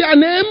hear their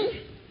name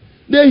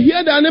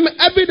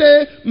every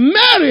day.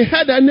 Mary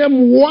heard their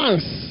name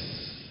once.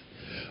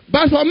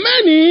 But for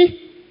many,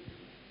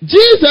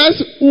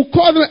 Jesus will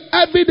call them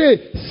every day,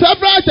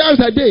 several times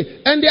a day,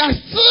 and they are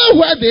still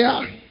where they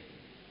are.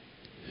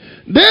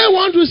 They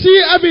want to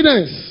see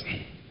evidence.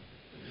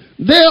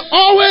 They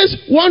always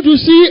want to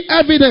see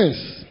evidence.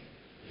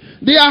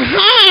 They are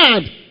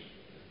hard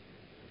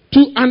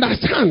to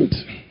understand.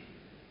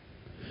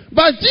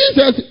 But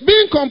Jesus,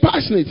 being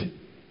compassionate,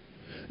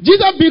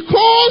 Jesus,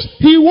 because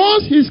he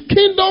wants his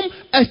kingdom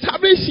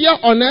established here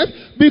on earth,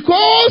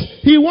 because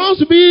he wants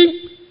to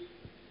be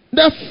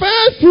the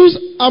first fruits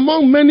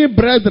among many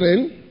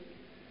brethren,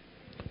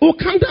 will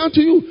come down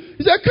to you.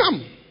 He said,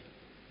 "Come.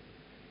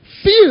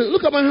 Feel,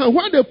 look at my hand.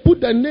 Where they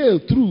put the nail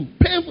through.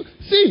 Painful.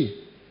 See.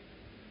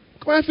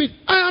 Look at my feet.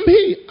 I am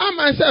he. I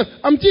myself.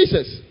 I'm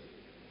Jesus."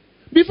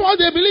 Before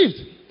they believed.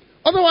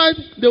 Otherwise,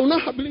 they will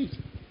not have believed.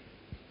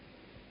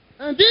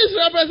 And these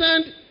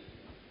represent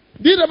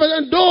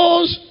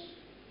those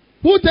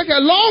who take a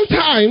long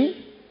time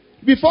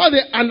before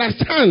they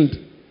understand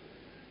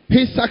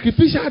his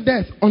sacrificial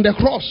death on the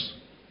cross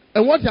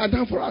and what he had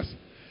done for us.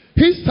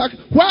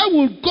 Why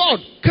would God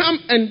come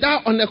and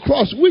die on the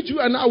cross, which you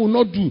and I will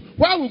not do?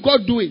 Why would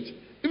God do it?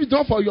 If it's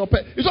not for your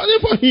pet. It's only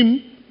for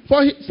him,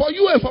 for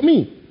you and for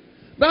me.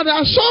 But there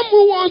are some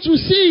who want to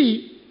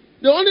see,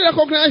 they only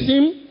recognize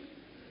him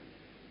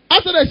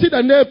after they see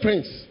the nail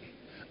prints.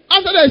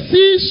 After they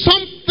see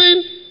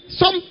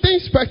something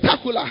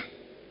spectacular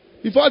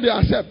before they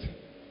accept.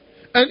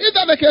 And if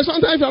that's the case,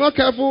 sometimes if you're not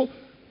careful,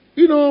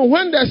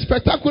 when the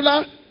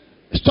spectacular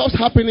stops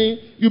happening,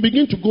 you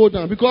begin to go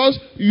down because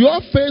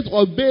your faith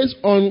was based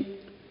on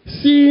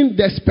seeing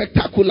the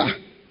spectacular.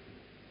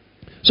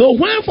 So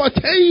when for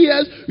 10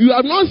 years you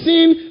have not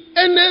seen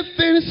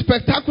anything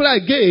spectacular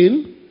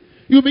again,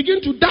 you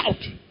begin to doubt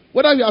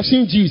whether you have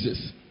seen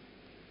Jesus.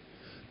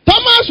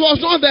 Thomas was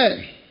not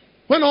there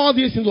when all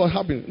these things were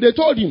happening. They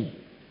told him.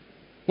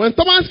 When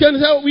Thomas came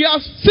and said, "We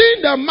have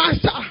seen the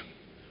Master.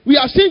 We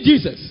have seen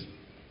Jesus."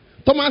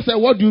 Thomas said,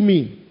 "What do you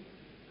mean?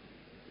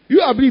 You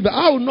are a believer.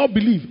 I will not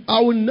believe.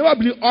 I will never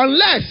believe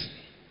unless,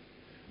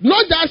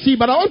 not just see,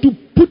 but I want to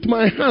put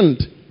my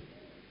hand.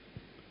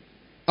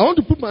 I want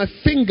to put my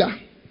finger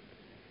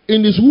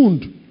in his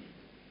wound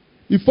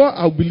before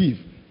I believe."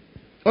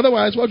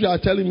 Otherwise, what you are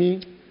telling me,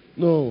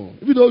 no.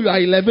 Even though you are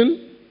 11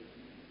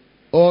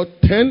 or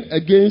 10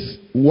 against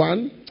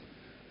 1,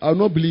 I will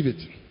not believe it.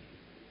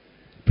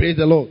 Praise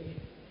the Lord.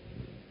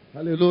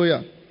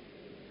 Hallelujah.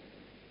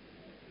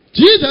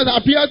 Jesus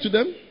appeared to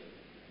them.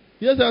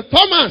 He said,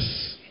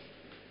 Thomas,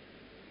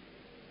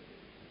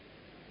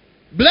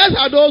 blessed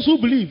are those who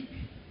believe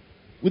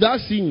without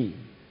seeing.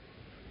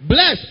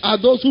 Blessed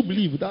are those who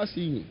believe without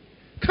seeing.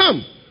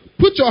 Come,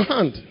 put your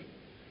hand.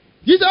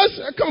 Jesus,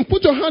 come,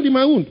 put your hand in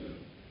my wound.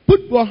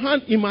 Put your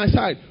hand in my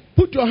side.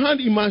 Put your hand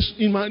in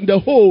the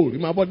hole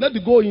in my body. Let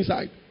it go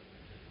inside.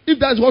 If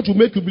that's what will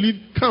make you believe,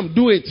 come,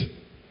 do it.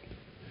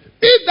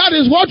 If that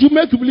is what will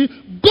make you believe,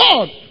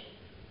 God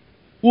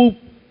will,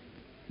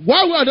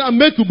 why would that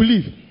make you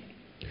believe?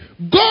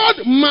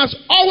 God must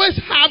always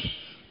have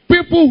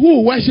people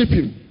who worship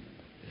Him.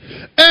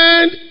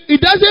 And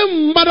it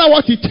doesn't matter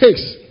what it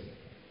takes.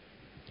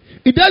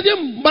 It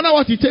doesn't matter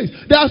what it takes.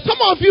 There are some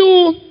of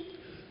you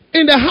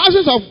in the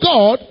houses of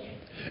God,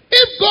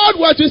 if God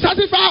were to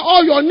satisfy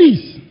all your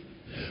needs,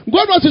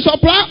 God were to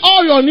supply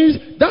all your needs,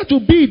 that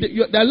will be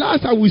the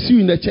last time we see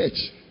you in the church.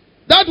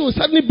 That will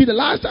certainly be the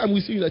last time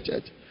we see you in the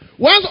church.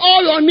 Once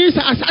all your needs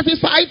are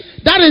satisfied,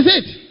 that is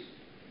it.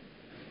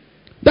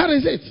 That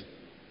is it.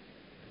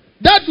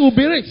 That will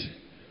be it.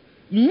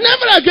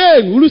 Never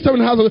again will you step in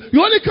the house of God.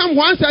 You only come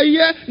once a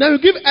year, now you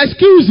give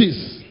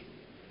excuses.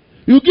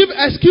 You give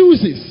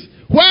excuses.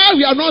 Why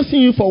we are not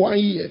seeing you for 1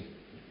 year.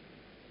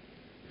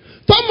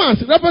 Thomas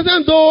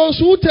represents those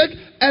who take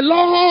a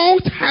long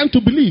time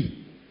to believe.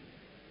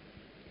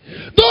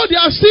 Though they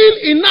have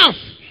seen enough,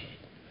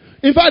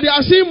 in fact, they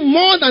have seen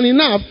more than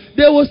enough,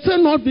 they will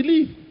still not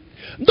believe.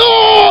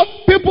 Though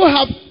people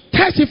have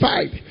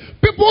testified,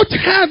 people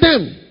tell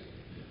them,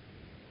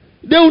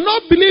 they will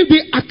not believe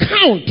the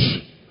account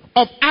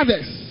of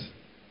others.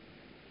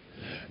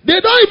 They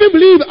don't even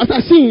believe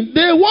after seeing.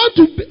 They want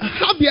to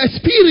have the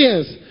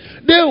experience.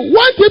 They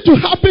want it to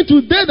happen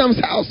to them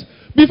themselves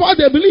before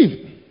they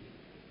believe.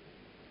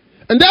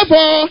 And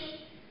therefore,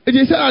 it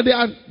is said that they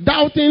are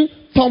doubting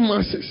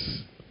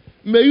Thomases.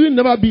 May you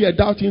never be a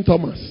doubting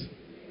Thomas.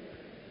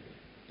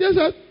 Yes,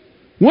 sir.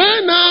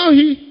 When now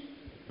he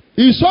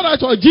saw that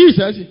was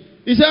Jesus,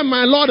 he said,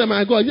 my Lord and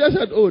my God. Jesus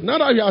said, oh, now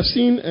that you have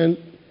seen, and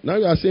now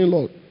you are saying,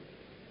 Lord,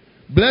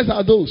 blessed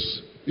are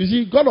those. You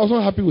see, God was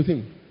not happy with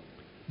him.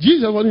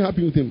 Jesus wasn't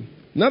happy with him.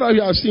 Now that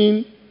you have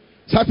seen,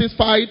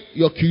 satisfied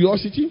your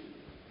curiosity,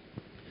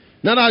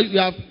 now that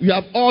you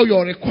have all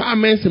your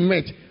requirements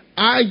met,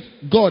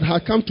 God,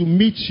 have come to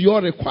meet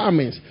your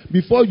requirements.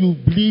 Before you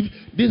believe,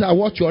 these are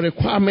what your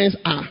requirements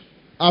are.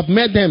 I've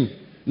met them.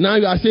 Now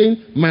you are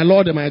saying, my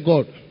Lord and my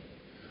God.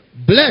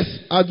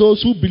 Blessed are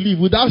those who believe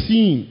without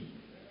seeing.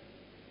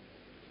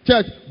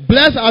 Church,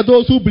 blessed are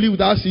those who believe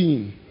without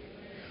seeing.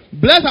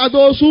 Blessed are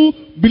those who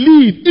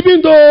believe,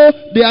 even though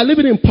they are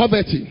living in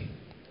poverty.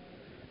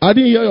 I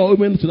didn't hear your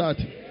amen to that.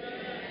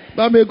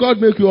 But may God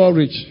make you all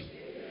rich.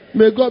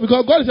 May God,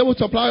 because God is able to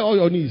supply all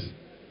your needs.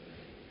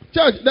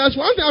 Church, there's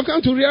one thing I've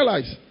come to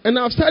realize, and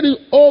I've said it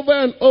over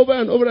and over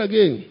and over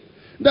again.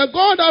 The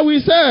God that we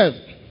serve,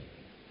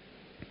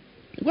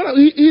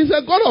 He's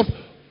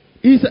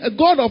a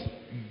God of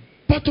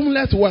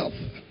bottomless wealth.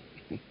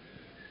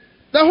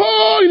 The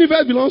whole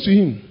universe belongs to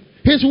Him.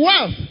 His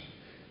wealth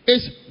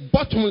is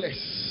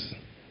bottomless.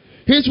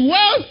 His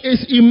wealth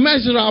is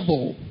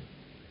immeasurable.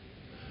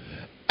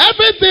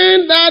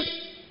 Everything that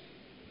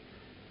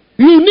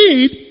you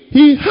need,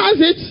 He has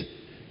it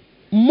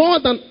more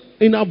than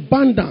in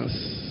abundance.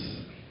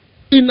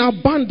 In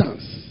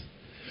abundance.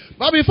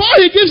 But before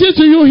He gives it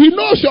to you, He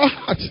knows your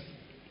heart.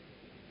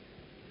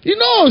 He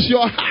knows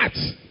your heart.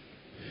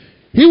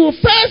 He will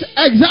first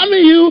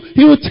examine you.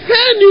 He will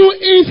turn you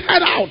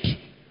inside out.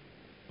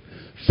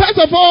 First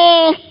of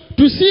all,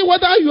 to see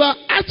whether you are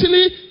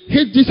actually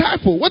His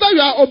disciple, whether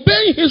you are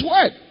obeying His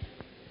word.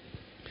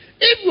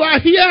 If you are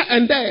here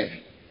and there,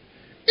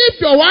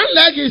 if your one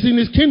leg is in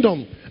His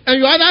kingdom and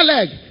your other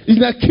leg is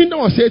in the kingdom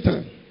of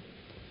Satan,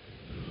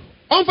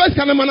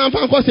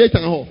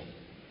 Satan.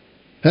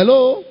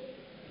 Hello?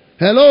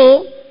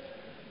 Hello?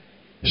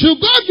 Should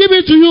God give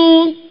it to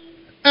you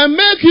and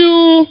make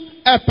you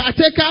a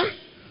partaker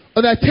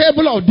of the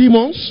table of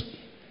demons?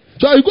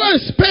 So you go and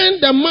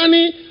spend the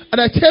money at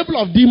the table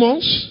of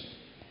demons?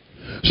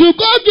 Should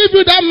God give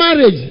you that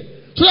marriage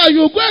so that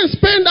you go and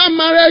spend that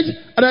marriage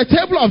at the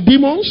table of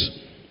demons?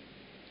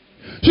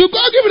 Should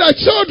God give you the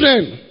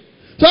children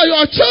so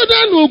your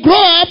children will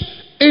grow up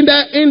in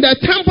the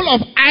temple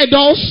of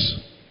idols?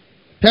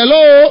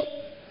 Hello?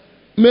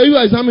 May you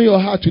examine your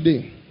heart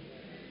today.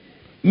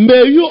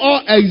 May you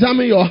all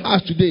examine your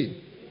heart today.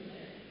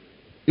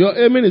 Your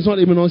amen is not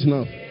amen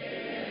enough.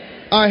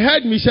 I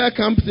heard Michelle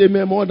Camp's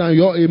amen more than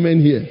your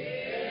amen here.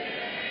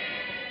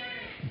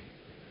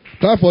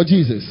 Clap for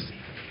Jesus.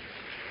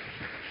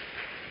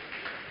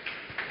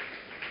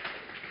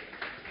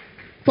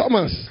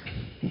 Thomas.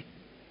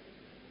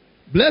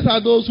 Blessed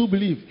are those who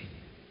believe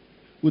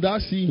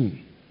without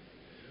seeing.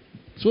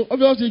 So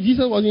obviously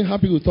Jesus wasn't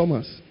happy with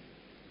Thomas.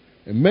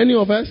 And many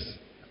of us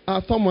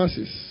are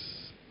Thomases.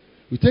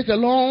 We take a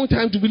long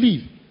time to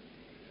believe.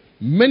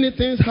 Many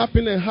things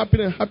happen and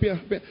happen and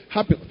happen and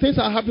happen. Things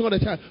are happening all the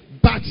time.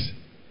 But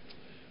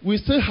we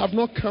still have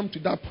not come to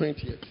that point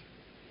yet.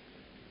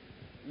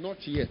 Not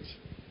yet.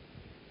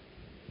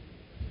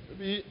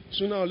 Maybe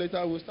sooner or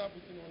later we'll start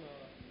putting on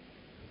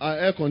are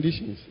air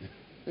conditions.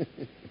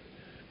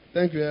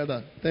 Thank you,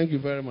 Elder. Thank you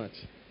very much.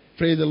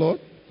 Praise the Lord.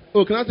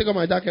 Oh, can I take off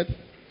my jacket?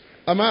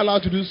 Am I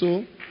allowed to do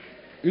so?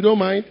 You don't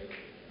mind?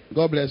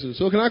 God bless you.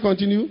 So can I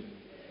continue?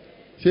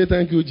 Say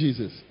thank you,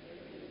 Jesus.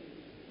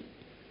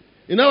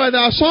 You know, there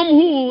are some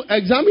who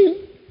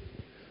examine,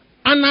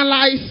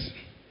 analyze,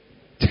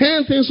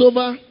 turn things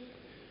over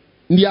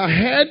in their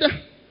head,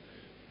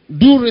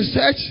 do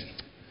research,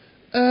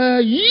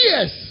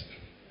 years,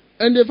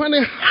 and they find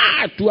it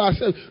hard to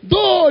accept.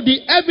 Though the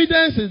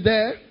evidence is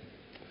there,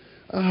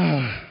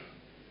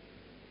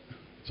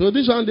 so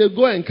this one, they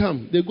go and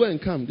come, they go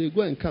and come, they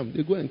go and come,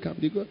 they go and come,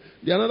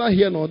 they are neither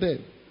here nor there.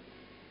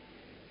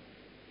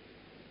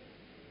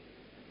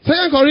 2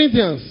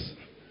 Corinthians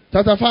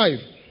chapter 5.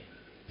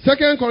 2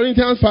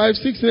 Corinthians 5,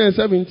 16 and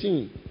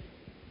 17.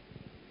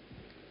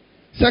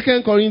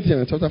 2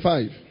 Corinthians chapter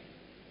 5.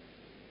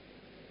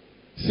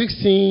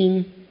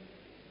 16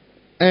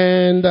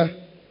 and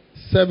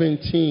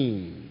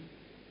 17.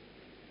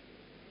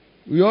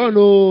 We all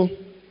know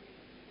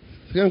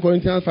 2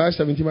 Corinthians 5,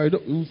 17,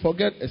 but we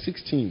forget a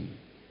 16.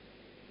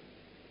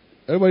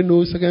 Everybody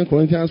knows 2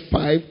 Corinthians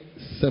 5,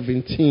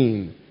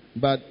 17.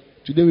 But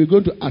today we're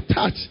going to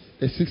attach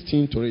the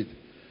 16 to it.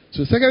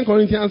 So 2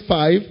 Corinthians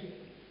 5,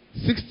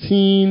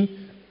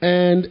 16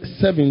 and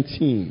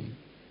 17.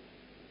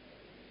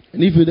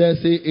 And if you dare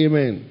say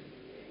amen.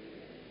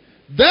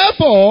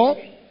 Therefore,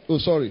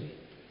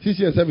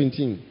 16 and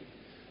 17.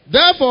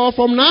 Therefore,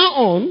 from now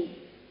on,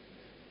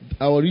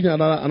 I will read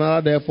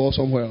another therefore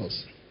somewhere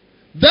else.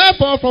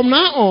 Therefore, from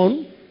now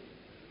on,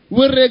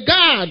 we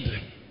regard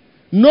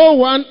no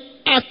one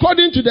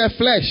according to the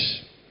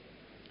flesh.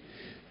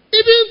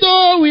 Even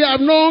though we have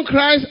known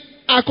Christ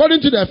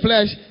according to the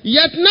flesh,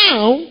 yet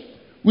now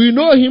we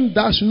know him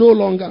thus no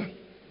longer.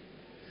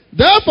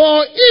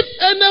 Therefore, if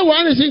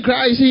anyone is in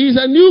Christ, he is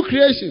a new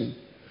creation.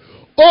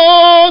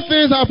 All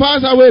things are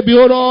passed away.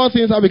 Behold, all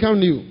things have become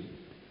new.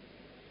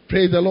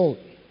 Praise the Lord.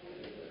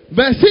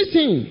 Verse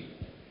 16.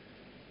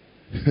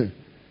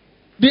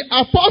 The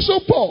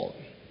Apostle Paul,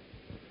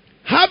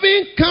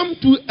 having come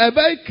to a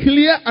very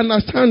clear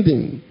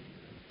understanding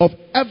of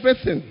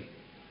everything,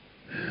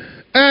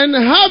 and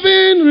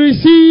having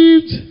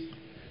received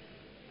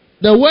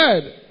the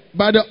word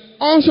by the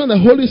unction of the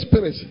Holy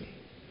Spirit,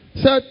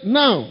 said,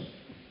 now,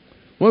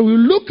 when we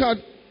look at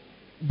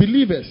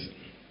believers,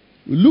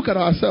 we look at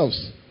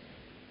ourselves.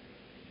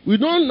 We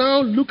don't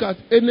now look at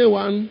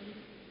anyone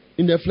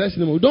in the flesh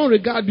anymore. We don't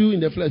regard you in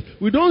the flesh.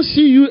 We don't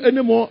see you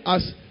anymore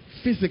as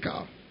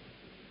physical.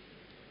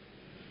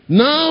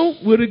 Now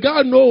we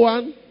regard no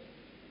one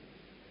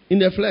in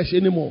the flesh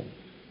anymore.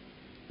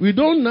 We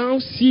don't now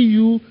see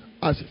you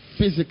as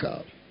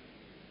physical.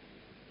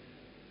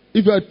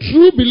 If you're a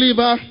true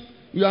believer,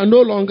 you are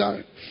no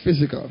longer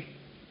physical.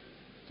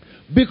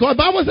 Because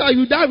the Bible says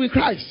you died with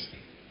Christ.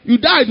 You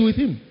died with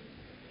him.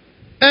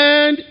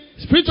 And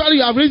spiritually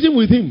you have risen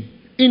with him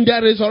in the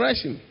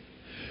resurrection.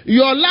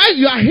 Your life,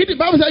 you are hidden.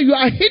 The Bible says you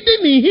are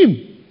hidden in him.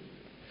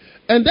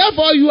 And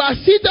therefore you are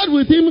seated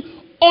with him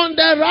on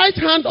the right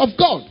hand of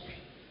God.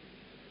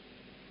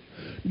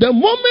 The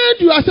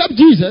moment you accept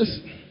Jesus,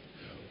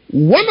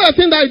 one of the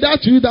things that he does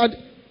to you, that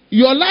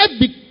your life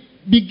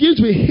begins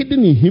to be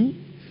hidden in him.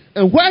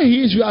 And where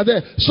he is, you are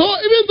there. So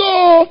even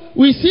though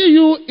we see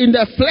you in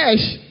the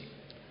flesh,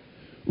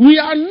 we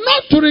are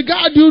not to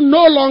regard you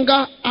no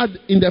longer as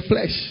in the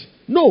flesh.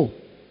 No.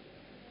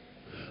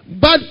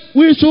 But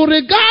we should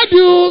regard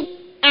you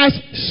as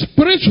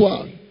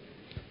spiritual.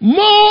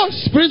 More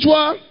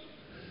spiritual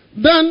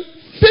than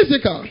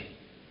physical.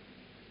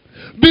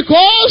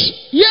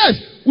 Because, yes,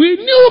 we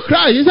knew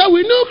Christ. He said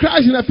we knew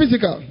Christ in the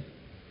physical.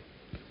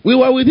 We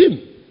were with him.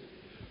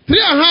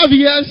 3.5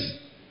 years,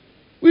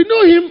 we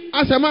knew him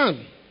as a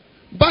man.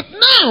 But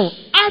now,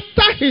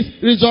 after his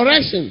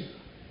resurrection,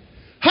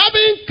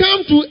 having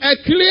come to a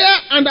clear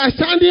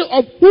understanding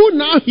of who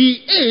now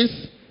he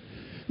is,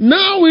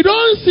 now we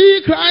don't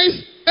see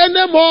Christ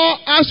anymore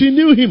as we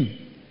knew him.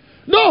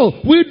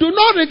 No, we do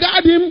not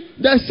regard him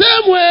the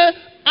same way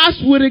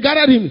as we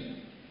regarded him.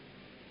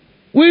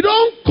 We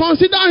don't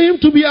consider him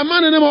to be a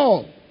man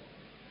anymore.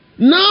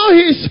 Now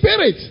he is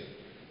spirit.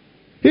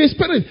 He is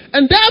spirit.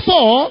 And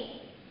therefore,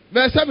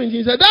 verse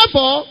 17 said,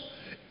 therefore,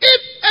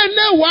 if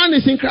anyone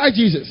is in Christ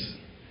Jesus,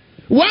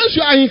 once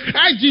you are in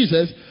Christ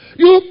Jesus,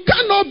 you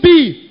cannot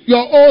be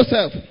your old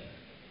self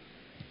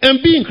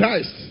and be in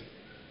Christ.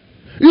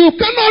 You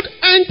cannot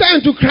enter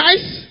into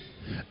Christ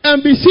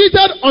and be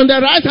seated on the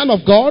right hand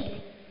of God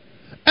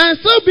and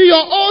still be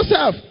your old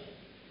self.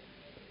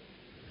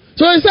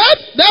 So he said,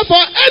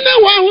 therefore,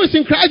 anyone who is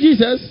in Christ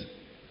Jesus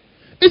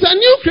is a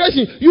new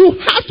creation. You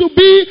have to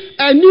be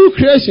a new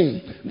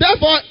creation.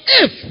 Therefore,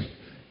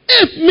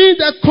 if means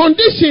the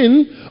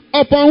condition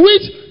upon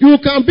which you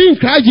can be in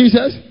Christ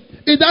Jesus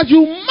is that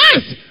you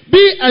must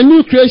be a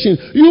new creation.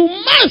 You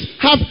must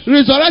have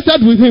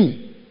resurrected with him.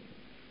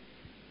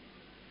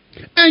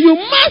 And you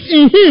must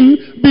in him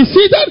be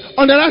seated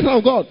on the right hand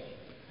of God.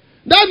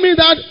 That means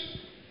that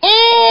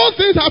all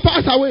things are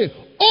passed away.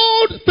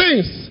 Old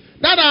things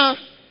that are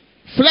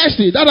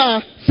fleshly, that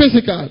are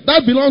physical,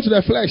 that belong to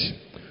the flesh,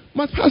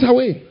 must pass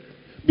away.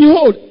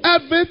 Behold,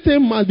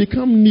 everything must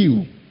become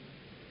new.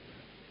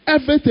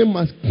 Everything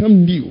must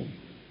become new.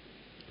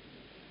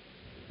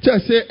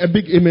 Just say a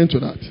big amen to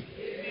that.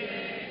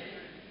 Amen.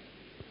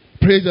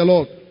 Praise the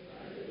Lord.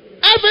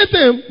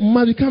 Everything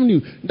must become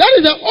new. That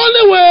is the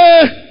only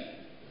way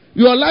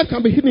your life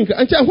can be hidden.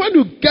 And when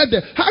you get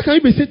there, how can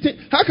you be sitting?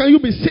 How can you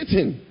be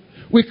sitting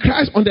with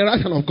Christ on the right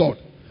hand of God,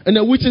 and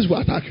the witches will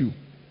attack you?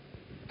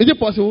 Is it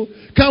possible?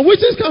 Can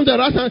witches come to the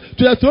right hand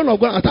to the throne of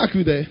God and attack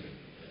you there?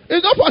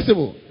 It's not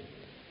possible.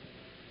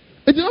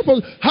 It's not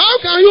possible.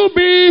 How can you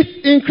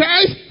be in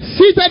Christ,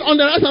 seated on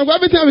the right hand of God,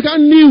 everything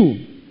become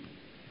new?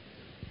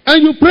 And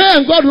you pray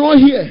and God will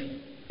not hear.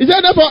 He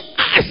said, therefore,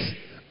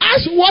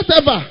 ask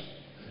whatever.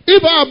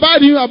 If I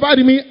abide in you, abide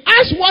in me,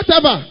 ask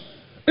whatever,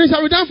 and it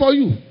shall be done for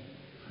you.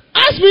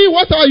 Ask me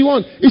whatever you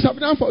want, it shall be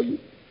done for you.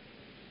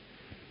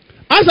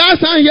 As I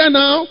stand here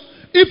now,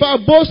 if I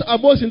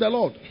boast in the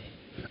Lord.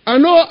 I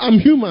know I'm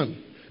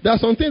human. There are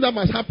some things that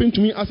must happen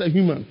to me as a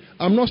human.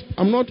 I'm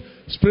not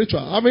spiritual.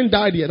 I haven't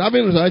died yet. I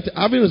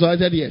haven't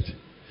resurrected yet.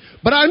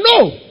 But I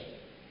know,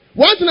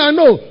 one thing I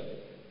know,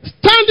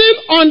 standing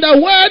on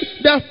the word,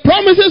 the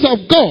promises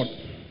of God,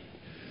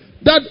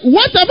 that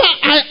whatever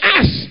I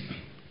ask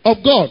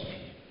of God,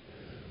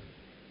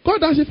 God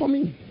does it for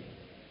me.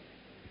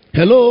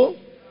 Hello?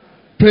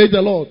 Praise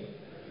the Lord.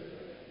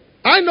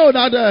 I know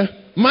that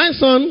my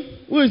son,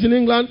 who is in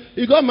England,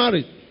 he got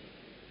married.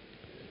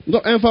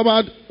 And for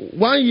about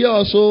 1 year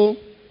or so,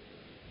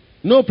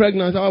 no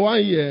pregnancy, about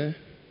 1 year.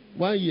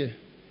 1 year.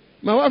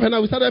 My wife and I,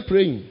 we started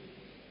praying.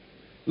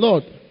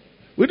 Lord,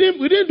 we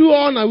didn't do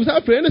all night. We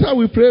started praying. Anytime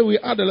we pray, we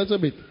add a little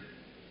bit.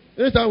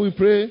 Anytime we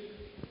pray,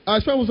 I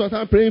spend most of the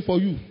time praying for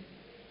you.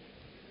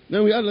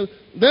 Then we add a little.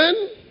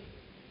 Then,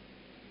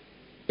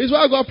 his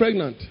wife got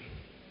pregnant.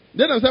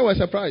 Then I said, we're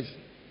surprised.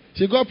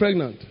 She got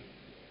pregnant.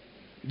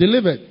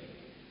 Delivered.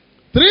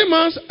 3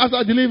 months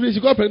after delivery, she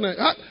got pregnant.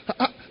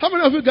 How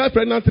many of you got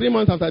pregnant 3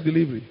 months after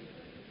delivery?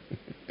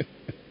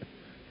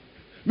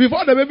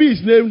 Before the baby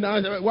is named,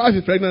 now the wife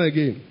is pregnant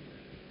again.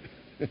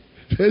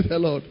 Praise the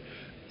Lord.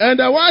 And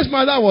the wife's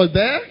mother was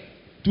there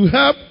to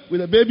help with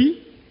the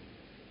baby.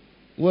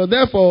 Was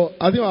there for,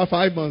 I think, about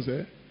 5 months.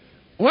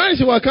 When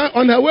she was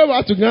on her way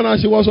back to Ghana,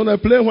 she was on a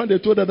plane when they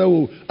told her that,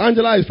 oh,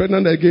 Angela is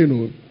pregnant again.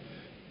 Oh.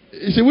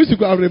 She wished she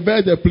could have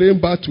reversed the plane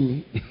back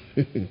to,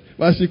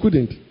 but she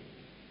couldn't.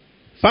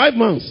 5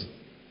 months,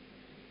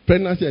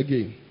 pregnancy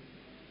again.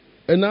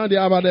 And now they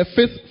are about the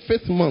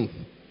fifth month.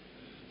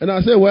 And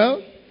I said,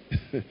 well,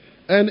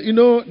 and you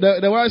know,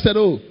 the wife said,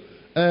 oh,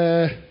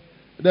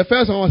 the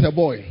first one was a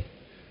boy.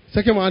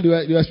 Second one, we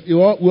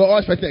were all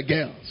expecting a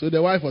girl. So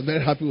the wife was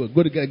very happy. We were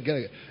going to get a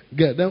girl.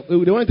 Then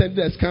they went and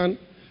did a scan,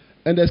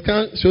 and the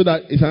scan showed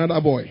that it's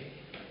another boy.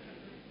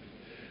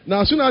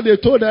 Now, soon as they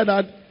told her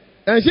that,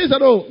 and she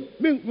said, oh,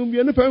 she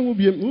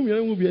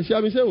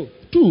said, oh,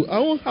 2. I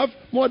won't have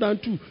more than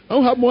 2. I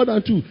won't have more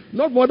than 2.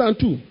 Not more than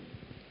 2.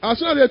 As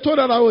soon as they told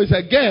her that, oh, it's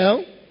a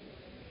girl,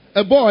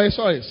 a boy,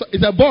 sorry, so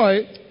it's a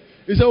boy,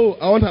 he said, oh,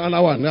 I want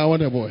another one. Now I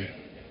want a boy.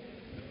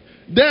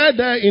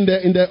 There in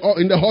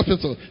the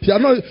hospital. She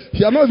had not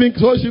even,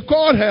 so she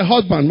called her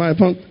husband, my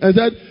friend, and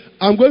said,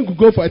 I'm going to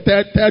go for a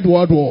third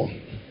world war.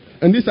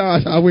 And this time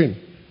I shall win.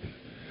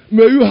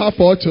 May you have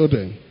 4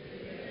 children.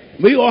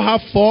 May you all have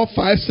 4,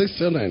 5, 6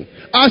 children.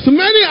 As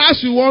many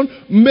as you want,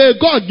 may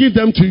God give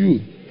them to you.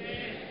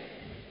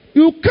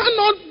 You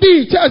cannot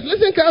be, church,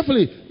 listen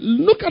carefully.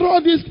 Look at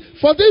all this.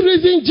 For this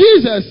reason,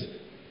 Jesus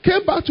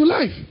came back to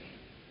life.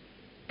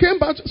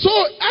 So,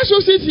 as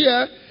you sit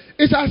here,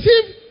 it's as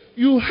if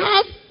you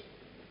have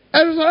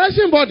a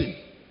resurrection body.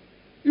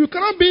 You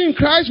cannot be in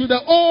Christ with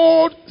the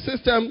old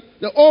system,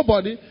 the old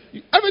body.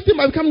 Everything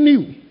must become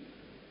new.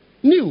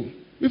 New.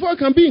 Before you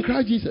can be in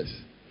Christ Jesus.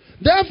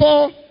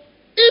 Therefore,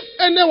 if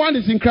anyone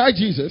is in Christ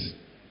Jesus,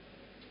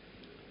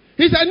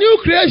 he's a new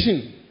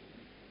creation.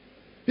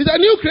 He's a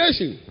new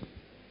creation.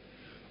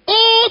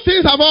 All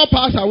things have all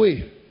passed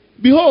away.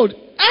 Behold,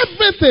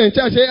 everything,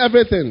 church, say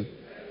everything,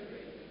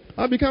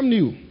 have become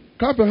new.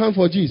 Clap your hand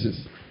for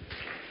Jesus.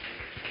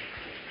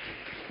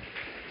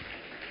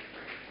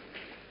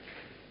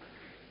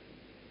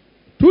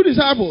 2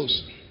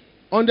 disciples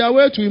on their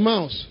way to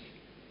Emmaus.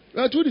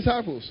 There are 2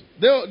 disciples.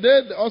 They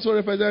also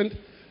represent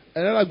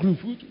another group.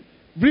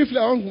 Briefly,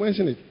 I want to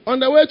mention it. On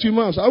the way to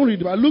Emmaus, I will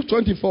read about Luke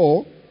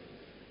 24,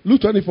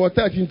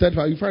 13,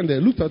 35. You find there.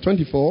 Luke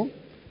 24,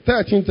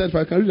 13, 35.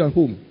 I can read at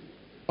home.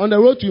 On the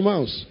road to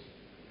Emmaus.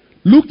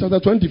 Luke chapter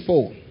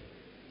 24,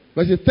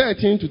 verses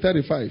 13 to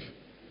 35.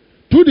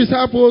 2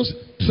 disciples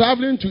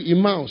traveling to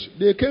Emmaus.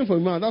 They came from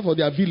Emmaus. That was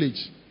their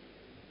village.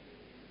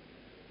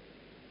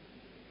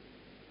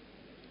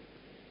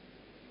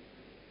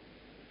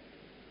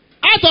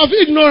 Out of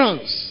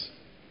ignorance.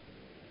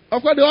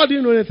 Of course, they all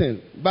didn't know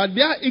anything. But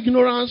their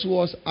ignorance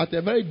was at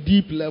a very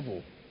deep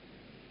level.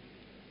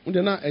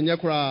 They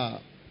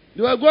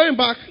were going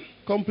back,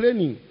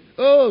 complaining.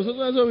 Oh,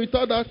 so we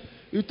thought that.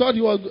 You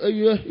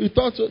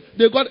thought so.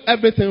 They got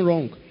everything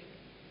wrong.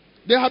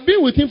 They have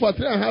been with him for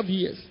 3.5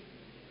 years.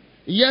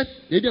 Yet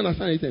they didn't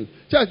understand anything.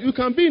 Church, you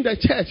can be in the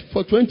church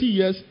for 20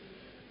 years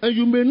and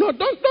you may not,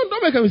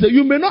 don't make a mistake,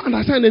 you may not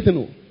understand anything.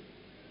 No.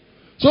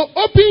 So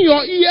open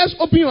your ears,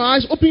 open your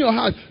eyes, open your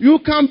heart. You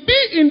can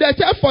be in the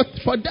church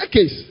for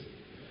decades.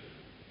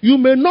 You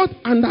may not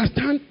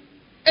understand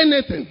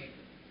anything.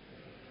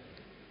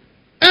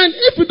 And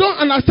if you don't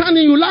understand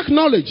it, you lack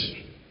knowledge.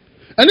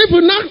 And if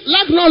you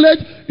lack knowledge,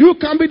 you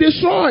can be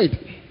destroyed.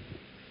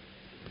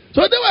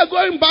 So they were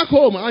going back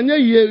home, and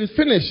yeah, it's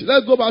finished.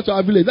 Let's go back to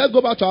our village. Let's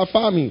go back to our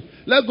farming.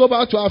 Let's go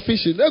back to our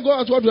fishing. Let's go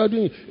back to what we are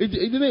doing.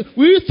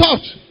 We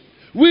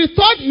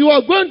thought you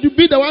were going to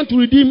be the one to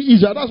redeem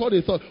Israel. That's what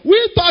they thought. We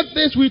thought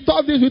this.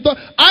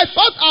 I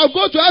thought I'll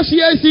go to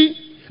FCAC,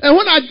 and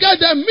when I get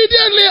there,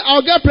 immediately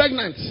I'll get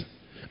pregnant.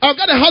 I'll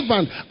get a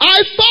husband. I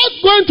thought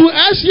going to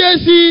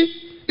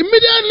FCAC,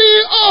 immediately,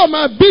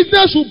 my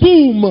business will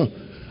boom.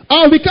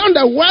 I'll become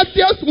the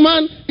wealthiest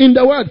man in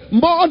the world,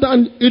 more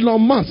than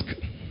Elon Musk.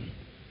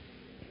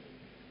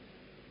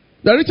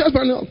 The richest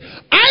man.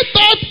 I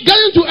thought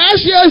getting to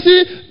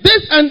FCAC,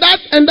 this and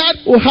that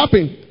will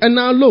happen. And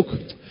now look,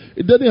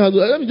 it doesn't happen.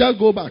 Let me just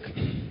go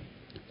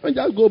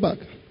back.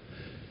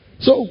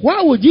 So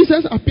why would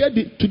Jesus appear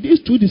to these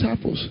two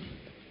disciples?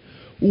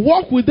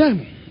 Walk with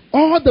them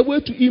all the way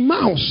to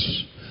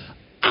Emmaus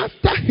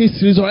after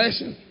his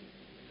resurrection.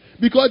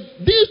 Because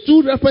these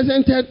two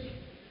represented,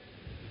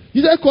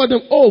 Jesus called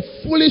them,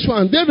 foolish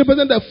ones. They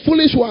represent the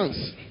foolish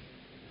ones.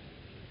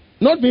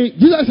 Not me.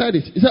 Jesus said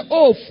it. He said,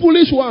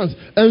 foolish ones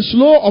and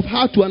slow of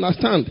heart to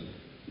understand.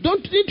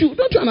 Don't you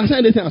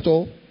understand anything at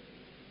all?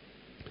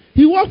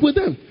 He walked with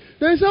them.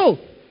 They said,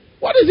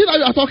 what is it that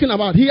you are talking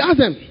about? He asked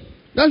them.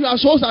 That's why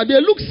souls are. They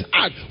look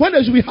sad when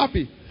they should be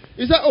happy.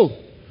 He said,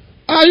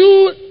 are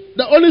you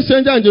the only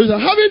stranger in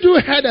Jerusalem? Haven't you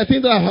heard the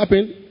things that have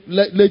happened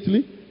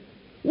lately?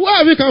 Where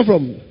have you come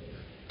from?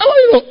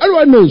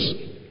 Everyone knows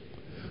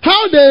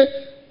how they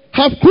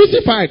have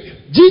crucified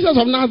Jesus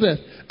of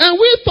Nazareth. And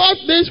we thought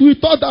this, we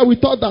thought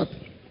that.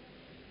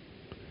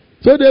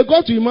 So they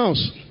got to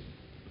Emmaus.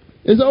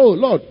 They said,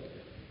 Lord,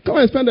 come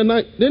and spend the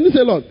night. They didn't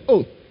say, Lord,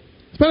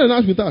 spend the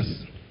night with us.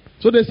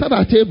 So they sat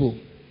at a table.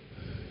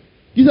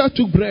 Jesus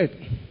took bread,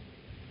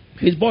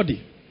 his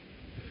body,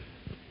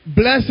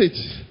 blessed it,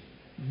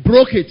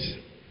 broke it,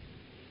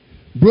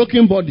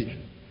 broken body,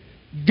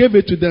 gave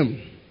it to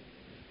them.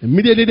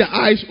 Immediately their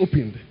eyes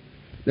opened.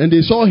 Then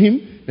they saw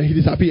him and he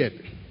disappeared.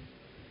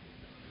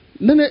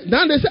 Then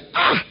they said,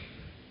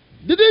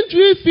 didn't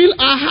we feel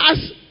our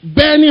hearts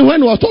burning when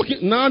we were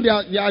talking? Now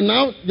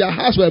their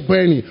hearts were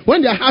burning.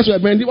 When their hearts were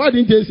burning, why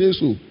didn't they say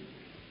so?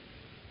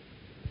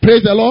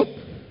 Praise the Lord.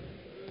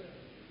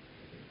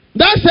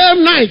 That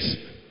same night,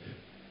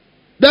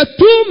 the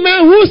two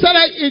men who said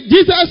that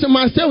Jesus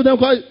must stay with them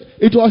because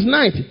it was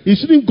night, he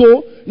shouldn't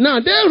go. Now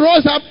they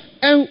rose up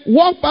and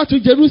walked back to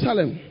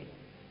Jerusalem.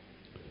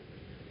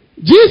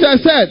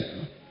 Jesus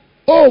said,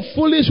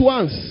 foolish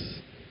ones,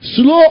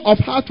 slow of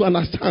heart to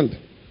understand.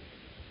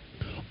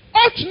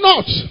 Ought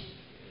not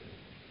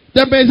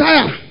the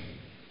Messiah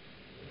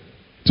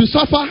to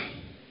suffer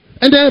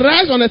and then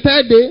rise on the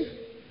third day?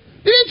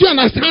 Didn't you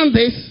understand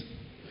this?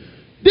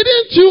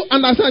 Didn't you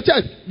understand,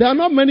 church? There are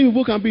not many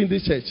people who can be in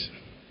this church.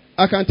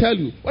 I can tell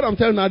you. What I'm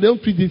telling you now, they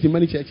don't preach this in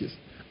many churches.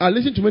 I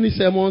listen to many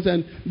sermons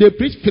and they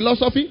preach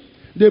philosophy,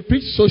 they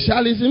preach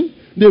socialism,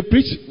 they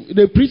preach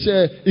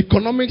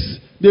economics,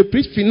 they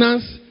preach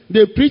finance,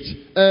 they preach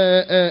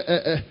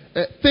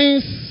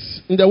things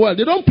in the world.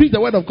 They don't preach the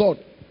word of God.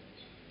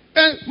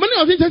 And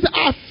many of these churches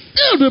are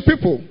filled with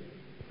people.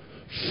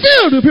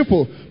 Filled with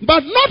people.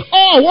 But not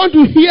all want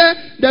to hear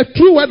the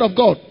true word of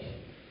God.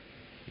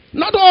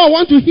 Not all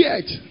want to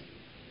hear it.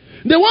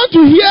 They want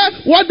to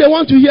hear what they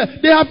want to hear.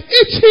 They have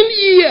itching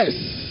ears.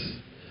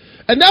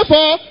 And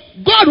therefore,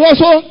 God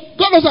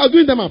also are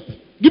giving them up.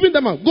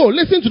 Go,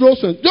 listen to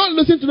those things. Don't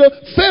listen to those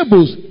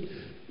fables.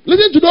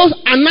 Listen to those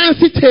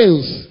Anansi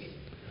tales.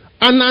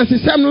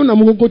 Anansi Samuel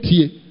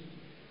Namugotie.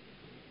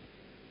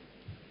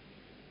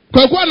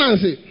 Kwa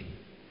Nancy.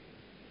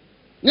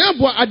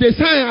 At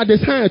the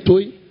sign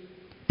toy.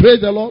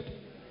 Praise the Lord.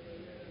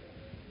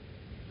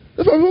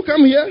 Therefore, people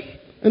come here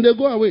and they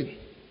go away.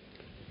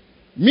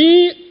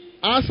 Me,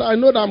 as I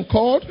know that I'm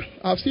called,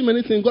 I've seen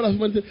many things, God has seen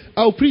many things,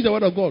 I will preach the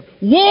word of God.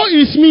 Woe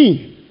is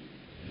me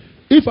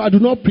if I do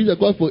not preach the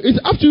gospel. It's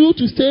up to you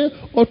to stay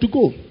or to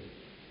go.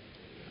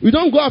 We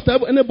don't go after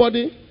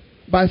anybody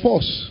by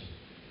force.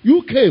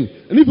 You came,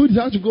 and if you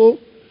decide to go,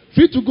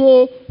 free to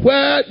go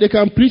where they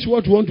can preach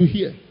what you want to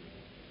hear.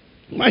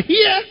 But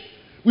here,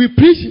 we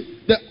preach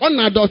the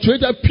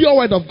unadulterated, pure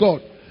word of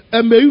God.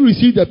 And may you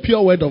receive the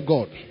pure word of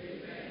God.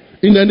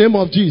 In the name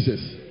of Jesus.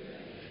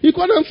 He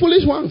called them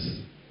foolish ones.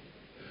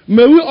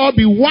 May we all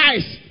be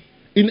wise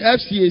in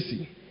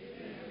FCAC.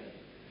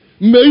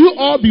 May you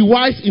all be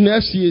wise in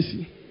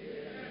FCAC.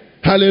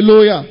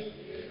 Hallelujah.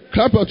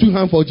 Clap your two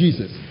hands for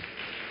Jesus.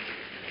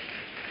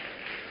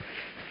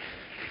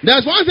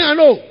 There's one thing I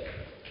know.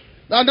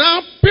 That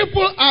now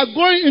people are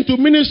going into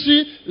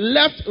ministry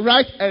left,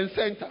 right, and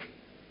center.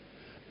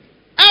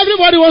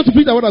 Everybody wants to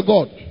preach the word of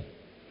God.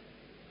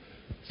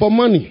 For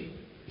money,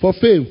 for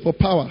fame, for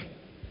power.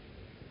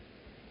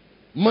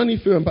 Money,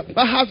 fame, but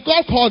has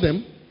God called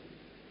them?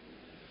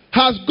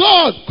 Has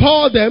God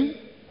called them?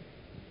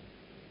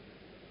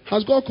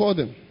 Has God called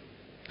them?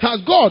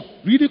 Has God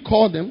really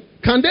called them?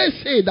 Can they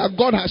say that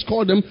God has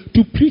called them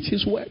to preach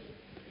His word?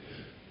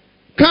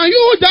 Can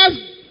you just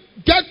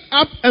get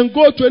up and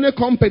go to any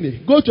company,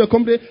 go to a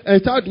company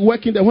and start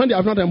working there when they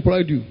have not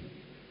employed you?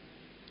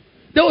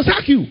 They will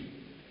sack you.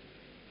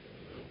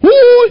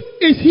 Who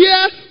is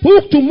here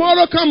who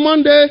tomorrow, come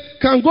Monday,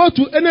 can go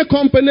to any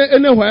company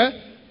anywhere,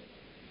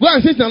 go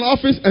and sit in an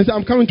office and say,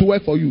 I'm coming to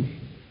work for you?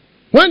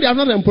 When they have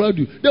not employed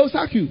you, they will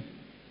sack you.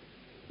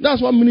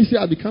 That's what ministry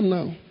has become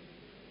now.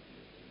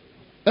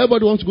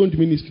 Everybody wants to go into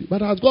ministry.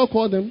 But has God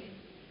called them?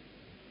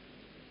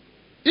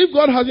 If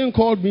God hasn't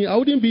called me, I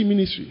wouldn't be in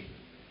ministry.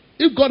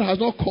 If God has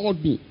not called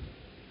me,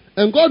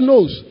 and God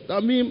knows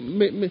that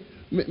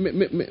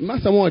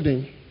Master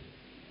Warden,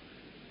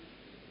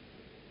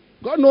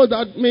 God knows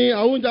that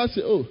I won't just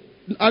say, oh,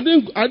 God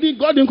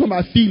didn't come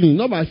by feeling,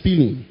 not by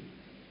feeling.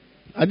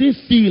 I didn't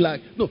feel like,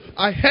 no,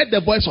 I heard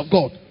the voice of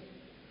God.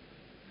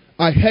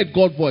 I heard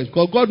God's voice.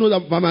 Because God knows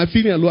that by my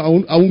feeling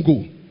alone, I won't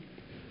go.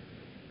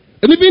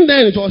 And even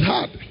then, it was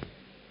hard.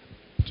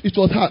 It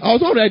was hard. I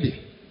was not ready.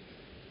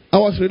 I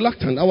was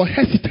reluctant. I was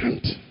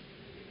hesitant.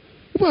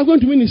 People are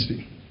going to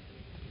ministry.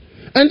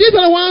 And these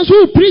are the ones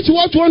who preach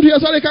what you want to hear,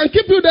 so they can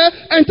keep you there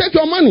and take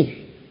your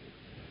money.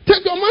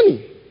 Take your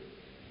money.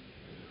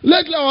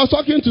 Lately, I was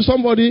talking to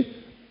somebody,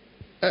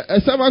 a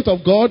servant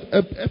of God,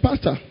 a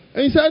pastor.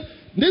 And he said,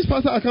 this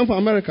pastor has come from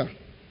America.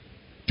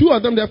 Two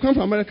of them, they have come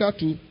from America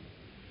too.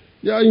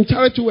 They are in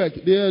charity work.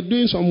 They are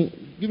doing some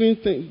giving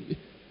things.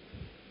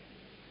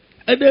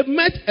 And they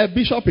met a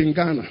bishop in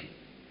Ghana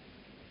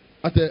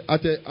at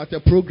a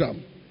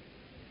program.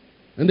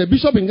 And the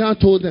bishop in Ghana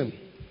told them,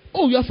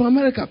 oh, you are from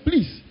America,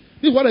 please.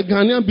 This is what a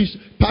Ghanaian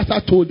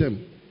pastor told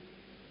them.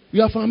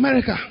 You are from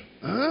America.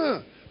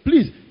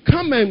 Please,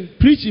 come and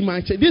preach in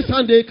my church. This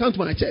Sunday, come to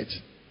my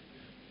church.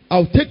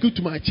 I'll take you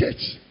to my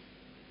church.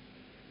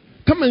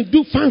 Come and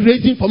do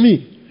fundraising for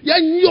me.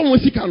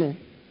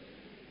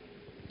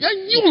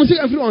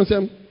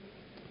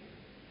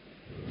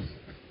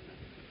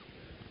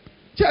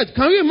 Church,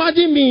 can you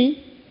imagine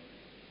me?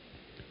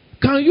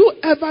 Can you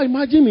ever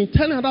imagine me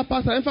telling another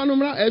pastor,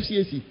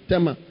 FCAC,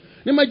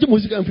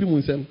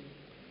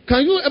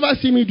 can you ever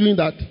see me doing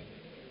that?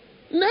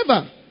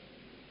 Never.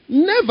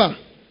 Never.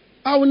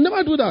 I will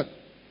never do that.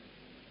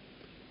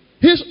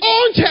 His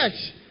own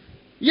church,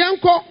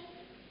 Yanko.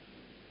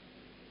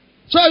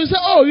 So you say,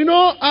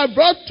 oh, I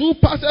brought two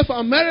pastors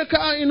from America,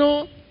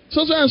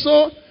 so and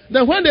so.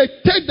 Then when they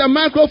take the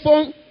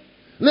microphone,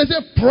 they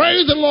say,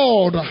 praise the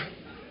Lord.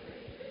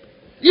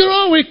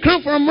 We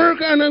come from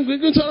America and then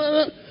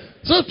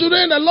so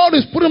today the Lord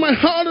is putting my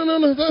heart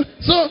on.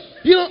 So,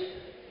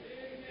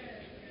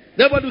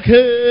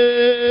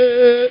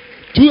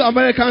 two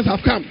Americans have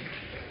come.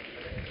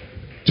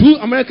 Two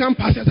American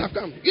pastors have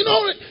come.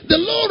 The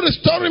Lord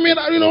restoring me,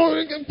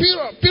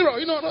 pure.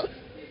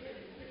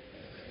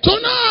 So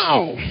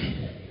now,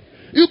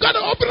 you got to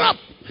open up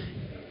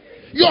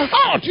your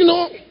heart,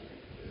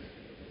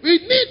 We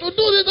need to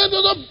do this.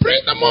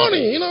 Bring the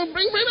money,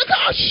 bring the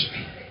cash.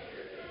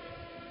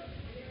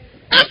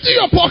 Empty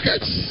your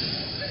pockets.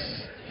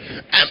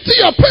 Empty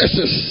your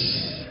purses.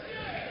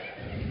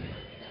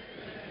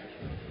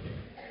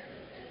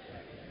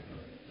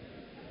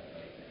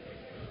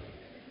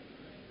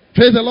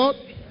 Praise the Lord.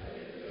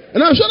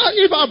 And I'm sure that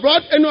if I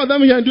brought any of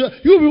them here and do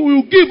that, you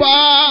will give.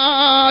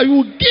 You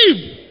will give.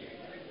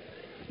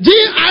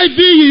 G-I-V,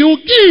 you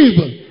give.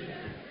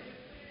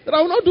 But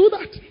I will not do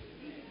that.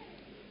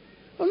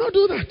 I will not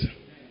do that.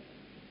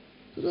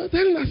 So they're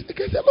telling us,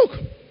 okay, say, look,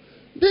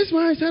 this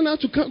man is saying now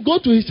to go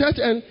to his church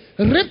and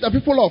rip the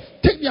people off,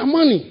 take their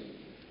money,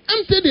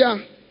 empty their.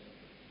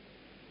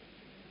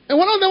 And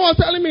one of them was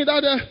telling me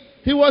that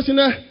he was in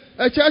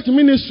a church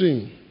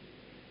ministry.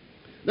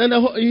 Then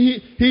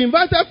he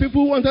invited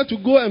people who wanted to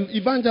go and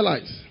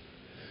evangelize.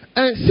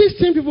 And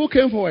 16 people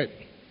came forward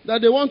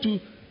that they want to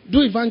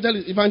do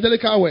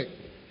evangelical work.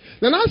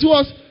 Then as he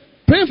was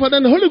praying for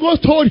them, the Holy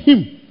Ghost told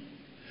him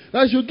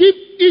that he should give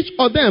each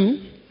of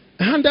them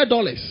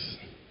 $100.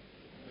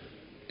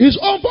 His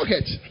own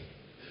pocket.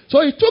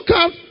 So he took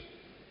out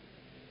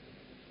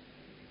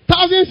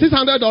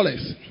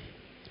 $1,600.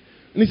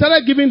 And he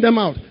started giving them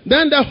out.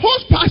 Then the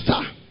host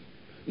pastor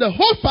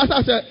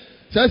said,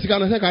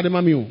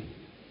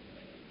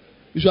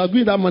 you should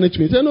agree that money to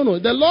me. He said, no,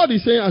 the Lord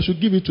is saying I should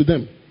give it to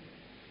them.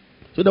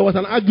 So there was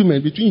an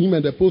argument between him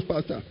and the post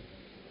pastor.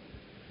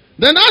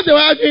 Then as they were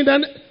arguing,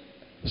 then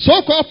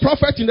so-called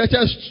prophet in the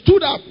church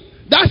stood up.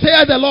 That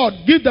said the Lord,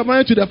 give the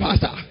money to the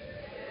pastor.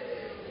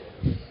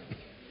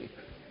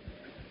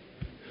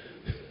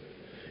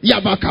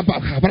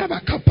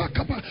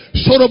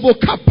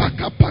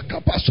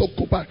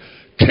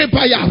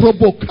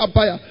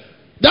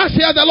 That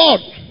said the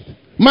Lord,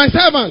 my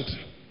servant.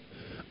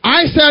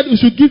 I said we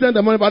should give them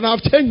the money, but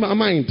I've changed my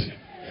mind.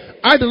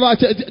 The Lord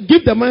said,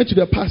 give the money to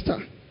the pastor.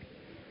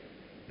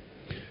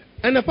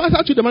 And the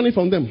pastor took the money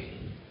from them.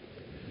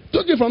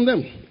 Took it from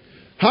them.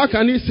 How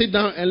can he sit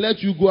down and let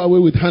you go away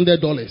with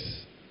 $100?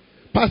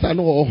 Pastor,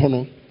 no,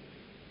 honor.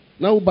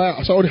 Now buy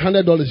sorry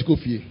 $100 go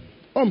fee.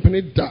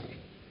 Penny that.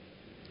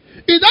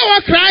 Is that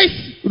what Christ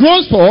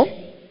rose for?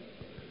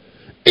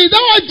 Is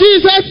that what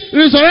Jesus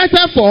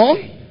resurrected for?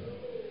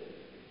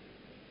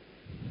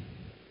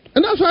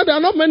 And that's why there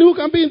are not many who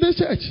can be in this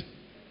church.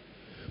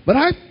 But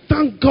I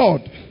thank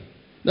God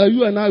that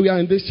you and we are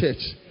in this church.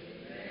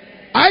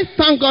 I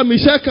thank God,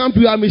 Michelle Camp,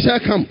 you are Michelle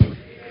Camp.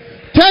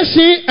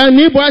 Teshi and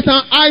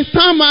Niboytan, I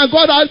thank my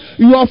God that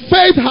your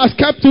faith has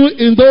kept you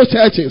in those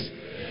churches.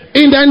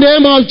 In the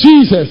name of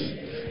Jesus.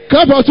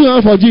 Clap your 2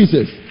 hands for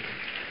Jesus.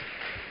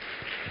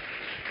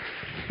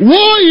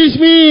 Woe is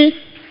me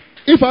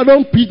if I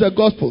don't preach the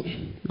gospel.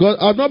 Because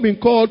I've not been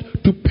called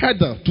to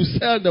peddle, to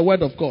sell the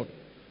word of God.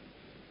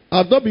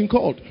 I've not been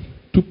called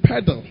to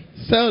peddle,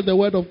 sell the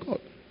word of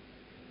God.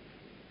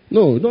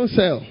 No, don't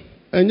sell.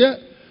 And yet,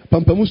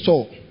 Pampamu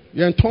saw.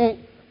 Yanton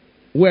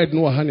word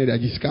no honey that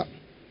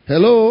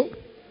hello?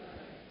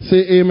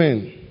 Say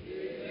amen.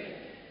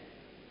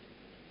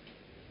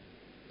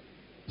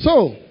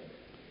 So,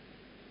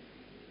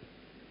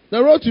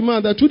 the road to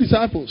man, the 2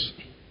 disciples.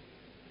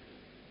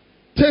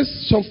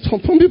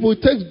 Some people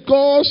take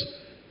God's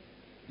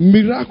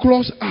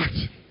miraculous act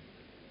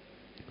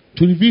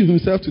to reveal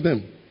himself to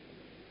them.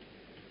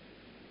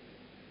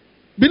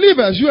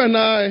 Believers, you and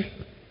I,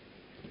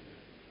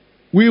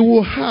 we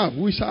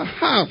shall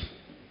have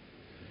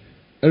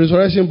a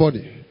resurrection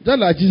body, just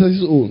like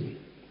Jesus' own.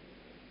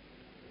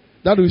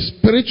 That will be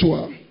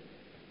spiritual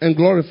and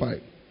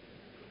glorified.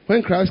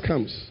 When Christ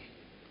comes,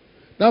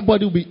 that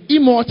body will be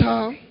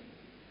immortal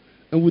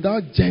and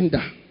without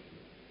gender.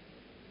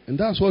 And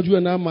that's what you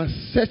and I must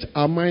set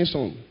our minds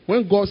on.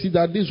 When God sees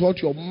that this is what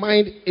your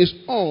mind is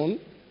on,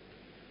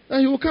 then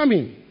he will come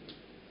in.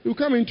 He will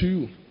come into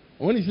you.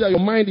 And when he sees that your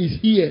mind is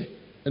here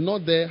and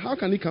not there, how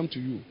can he come to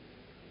you?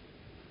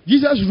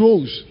 Jesus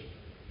rose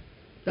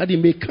that he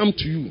may come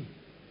to you.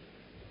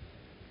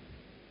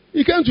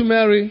 He came to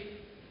Mary,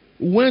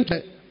 went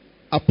to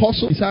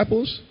apostles,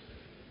 disciples,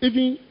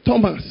 even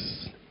Thomas.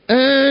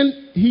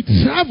 And he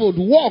traveled,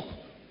 walked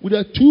with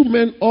the 2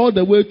 men all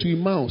the way to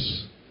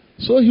Emmaus.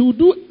 So he will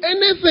do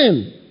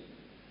anything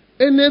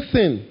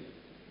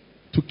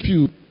to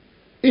kill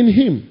in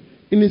him,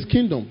 in his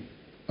kingdom.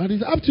 But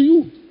it's up to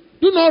you.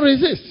 Do not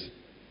resist.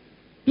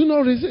 Do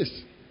not resist.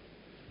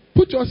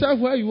 Put yourself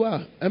where you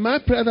are. And I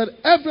pray that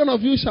every one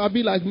of you shall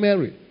be like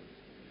Mary.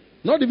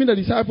 Not even the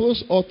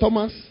disciples or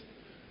Thomas.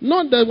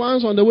 Not the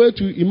ones on the way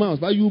to Emmaus.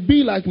 But you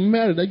be like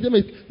Mary.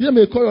 They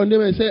may call your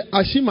name and say,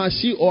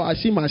 Ashimashi or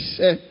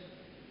Ashimashe.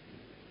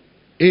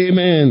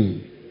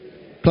 Amen.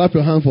 Clap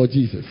your hand for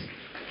Jesus.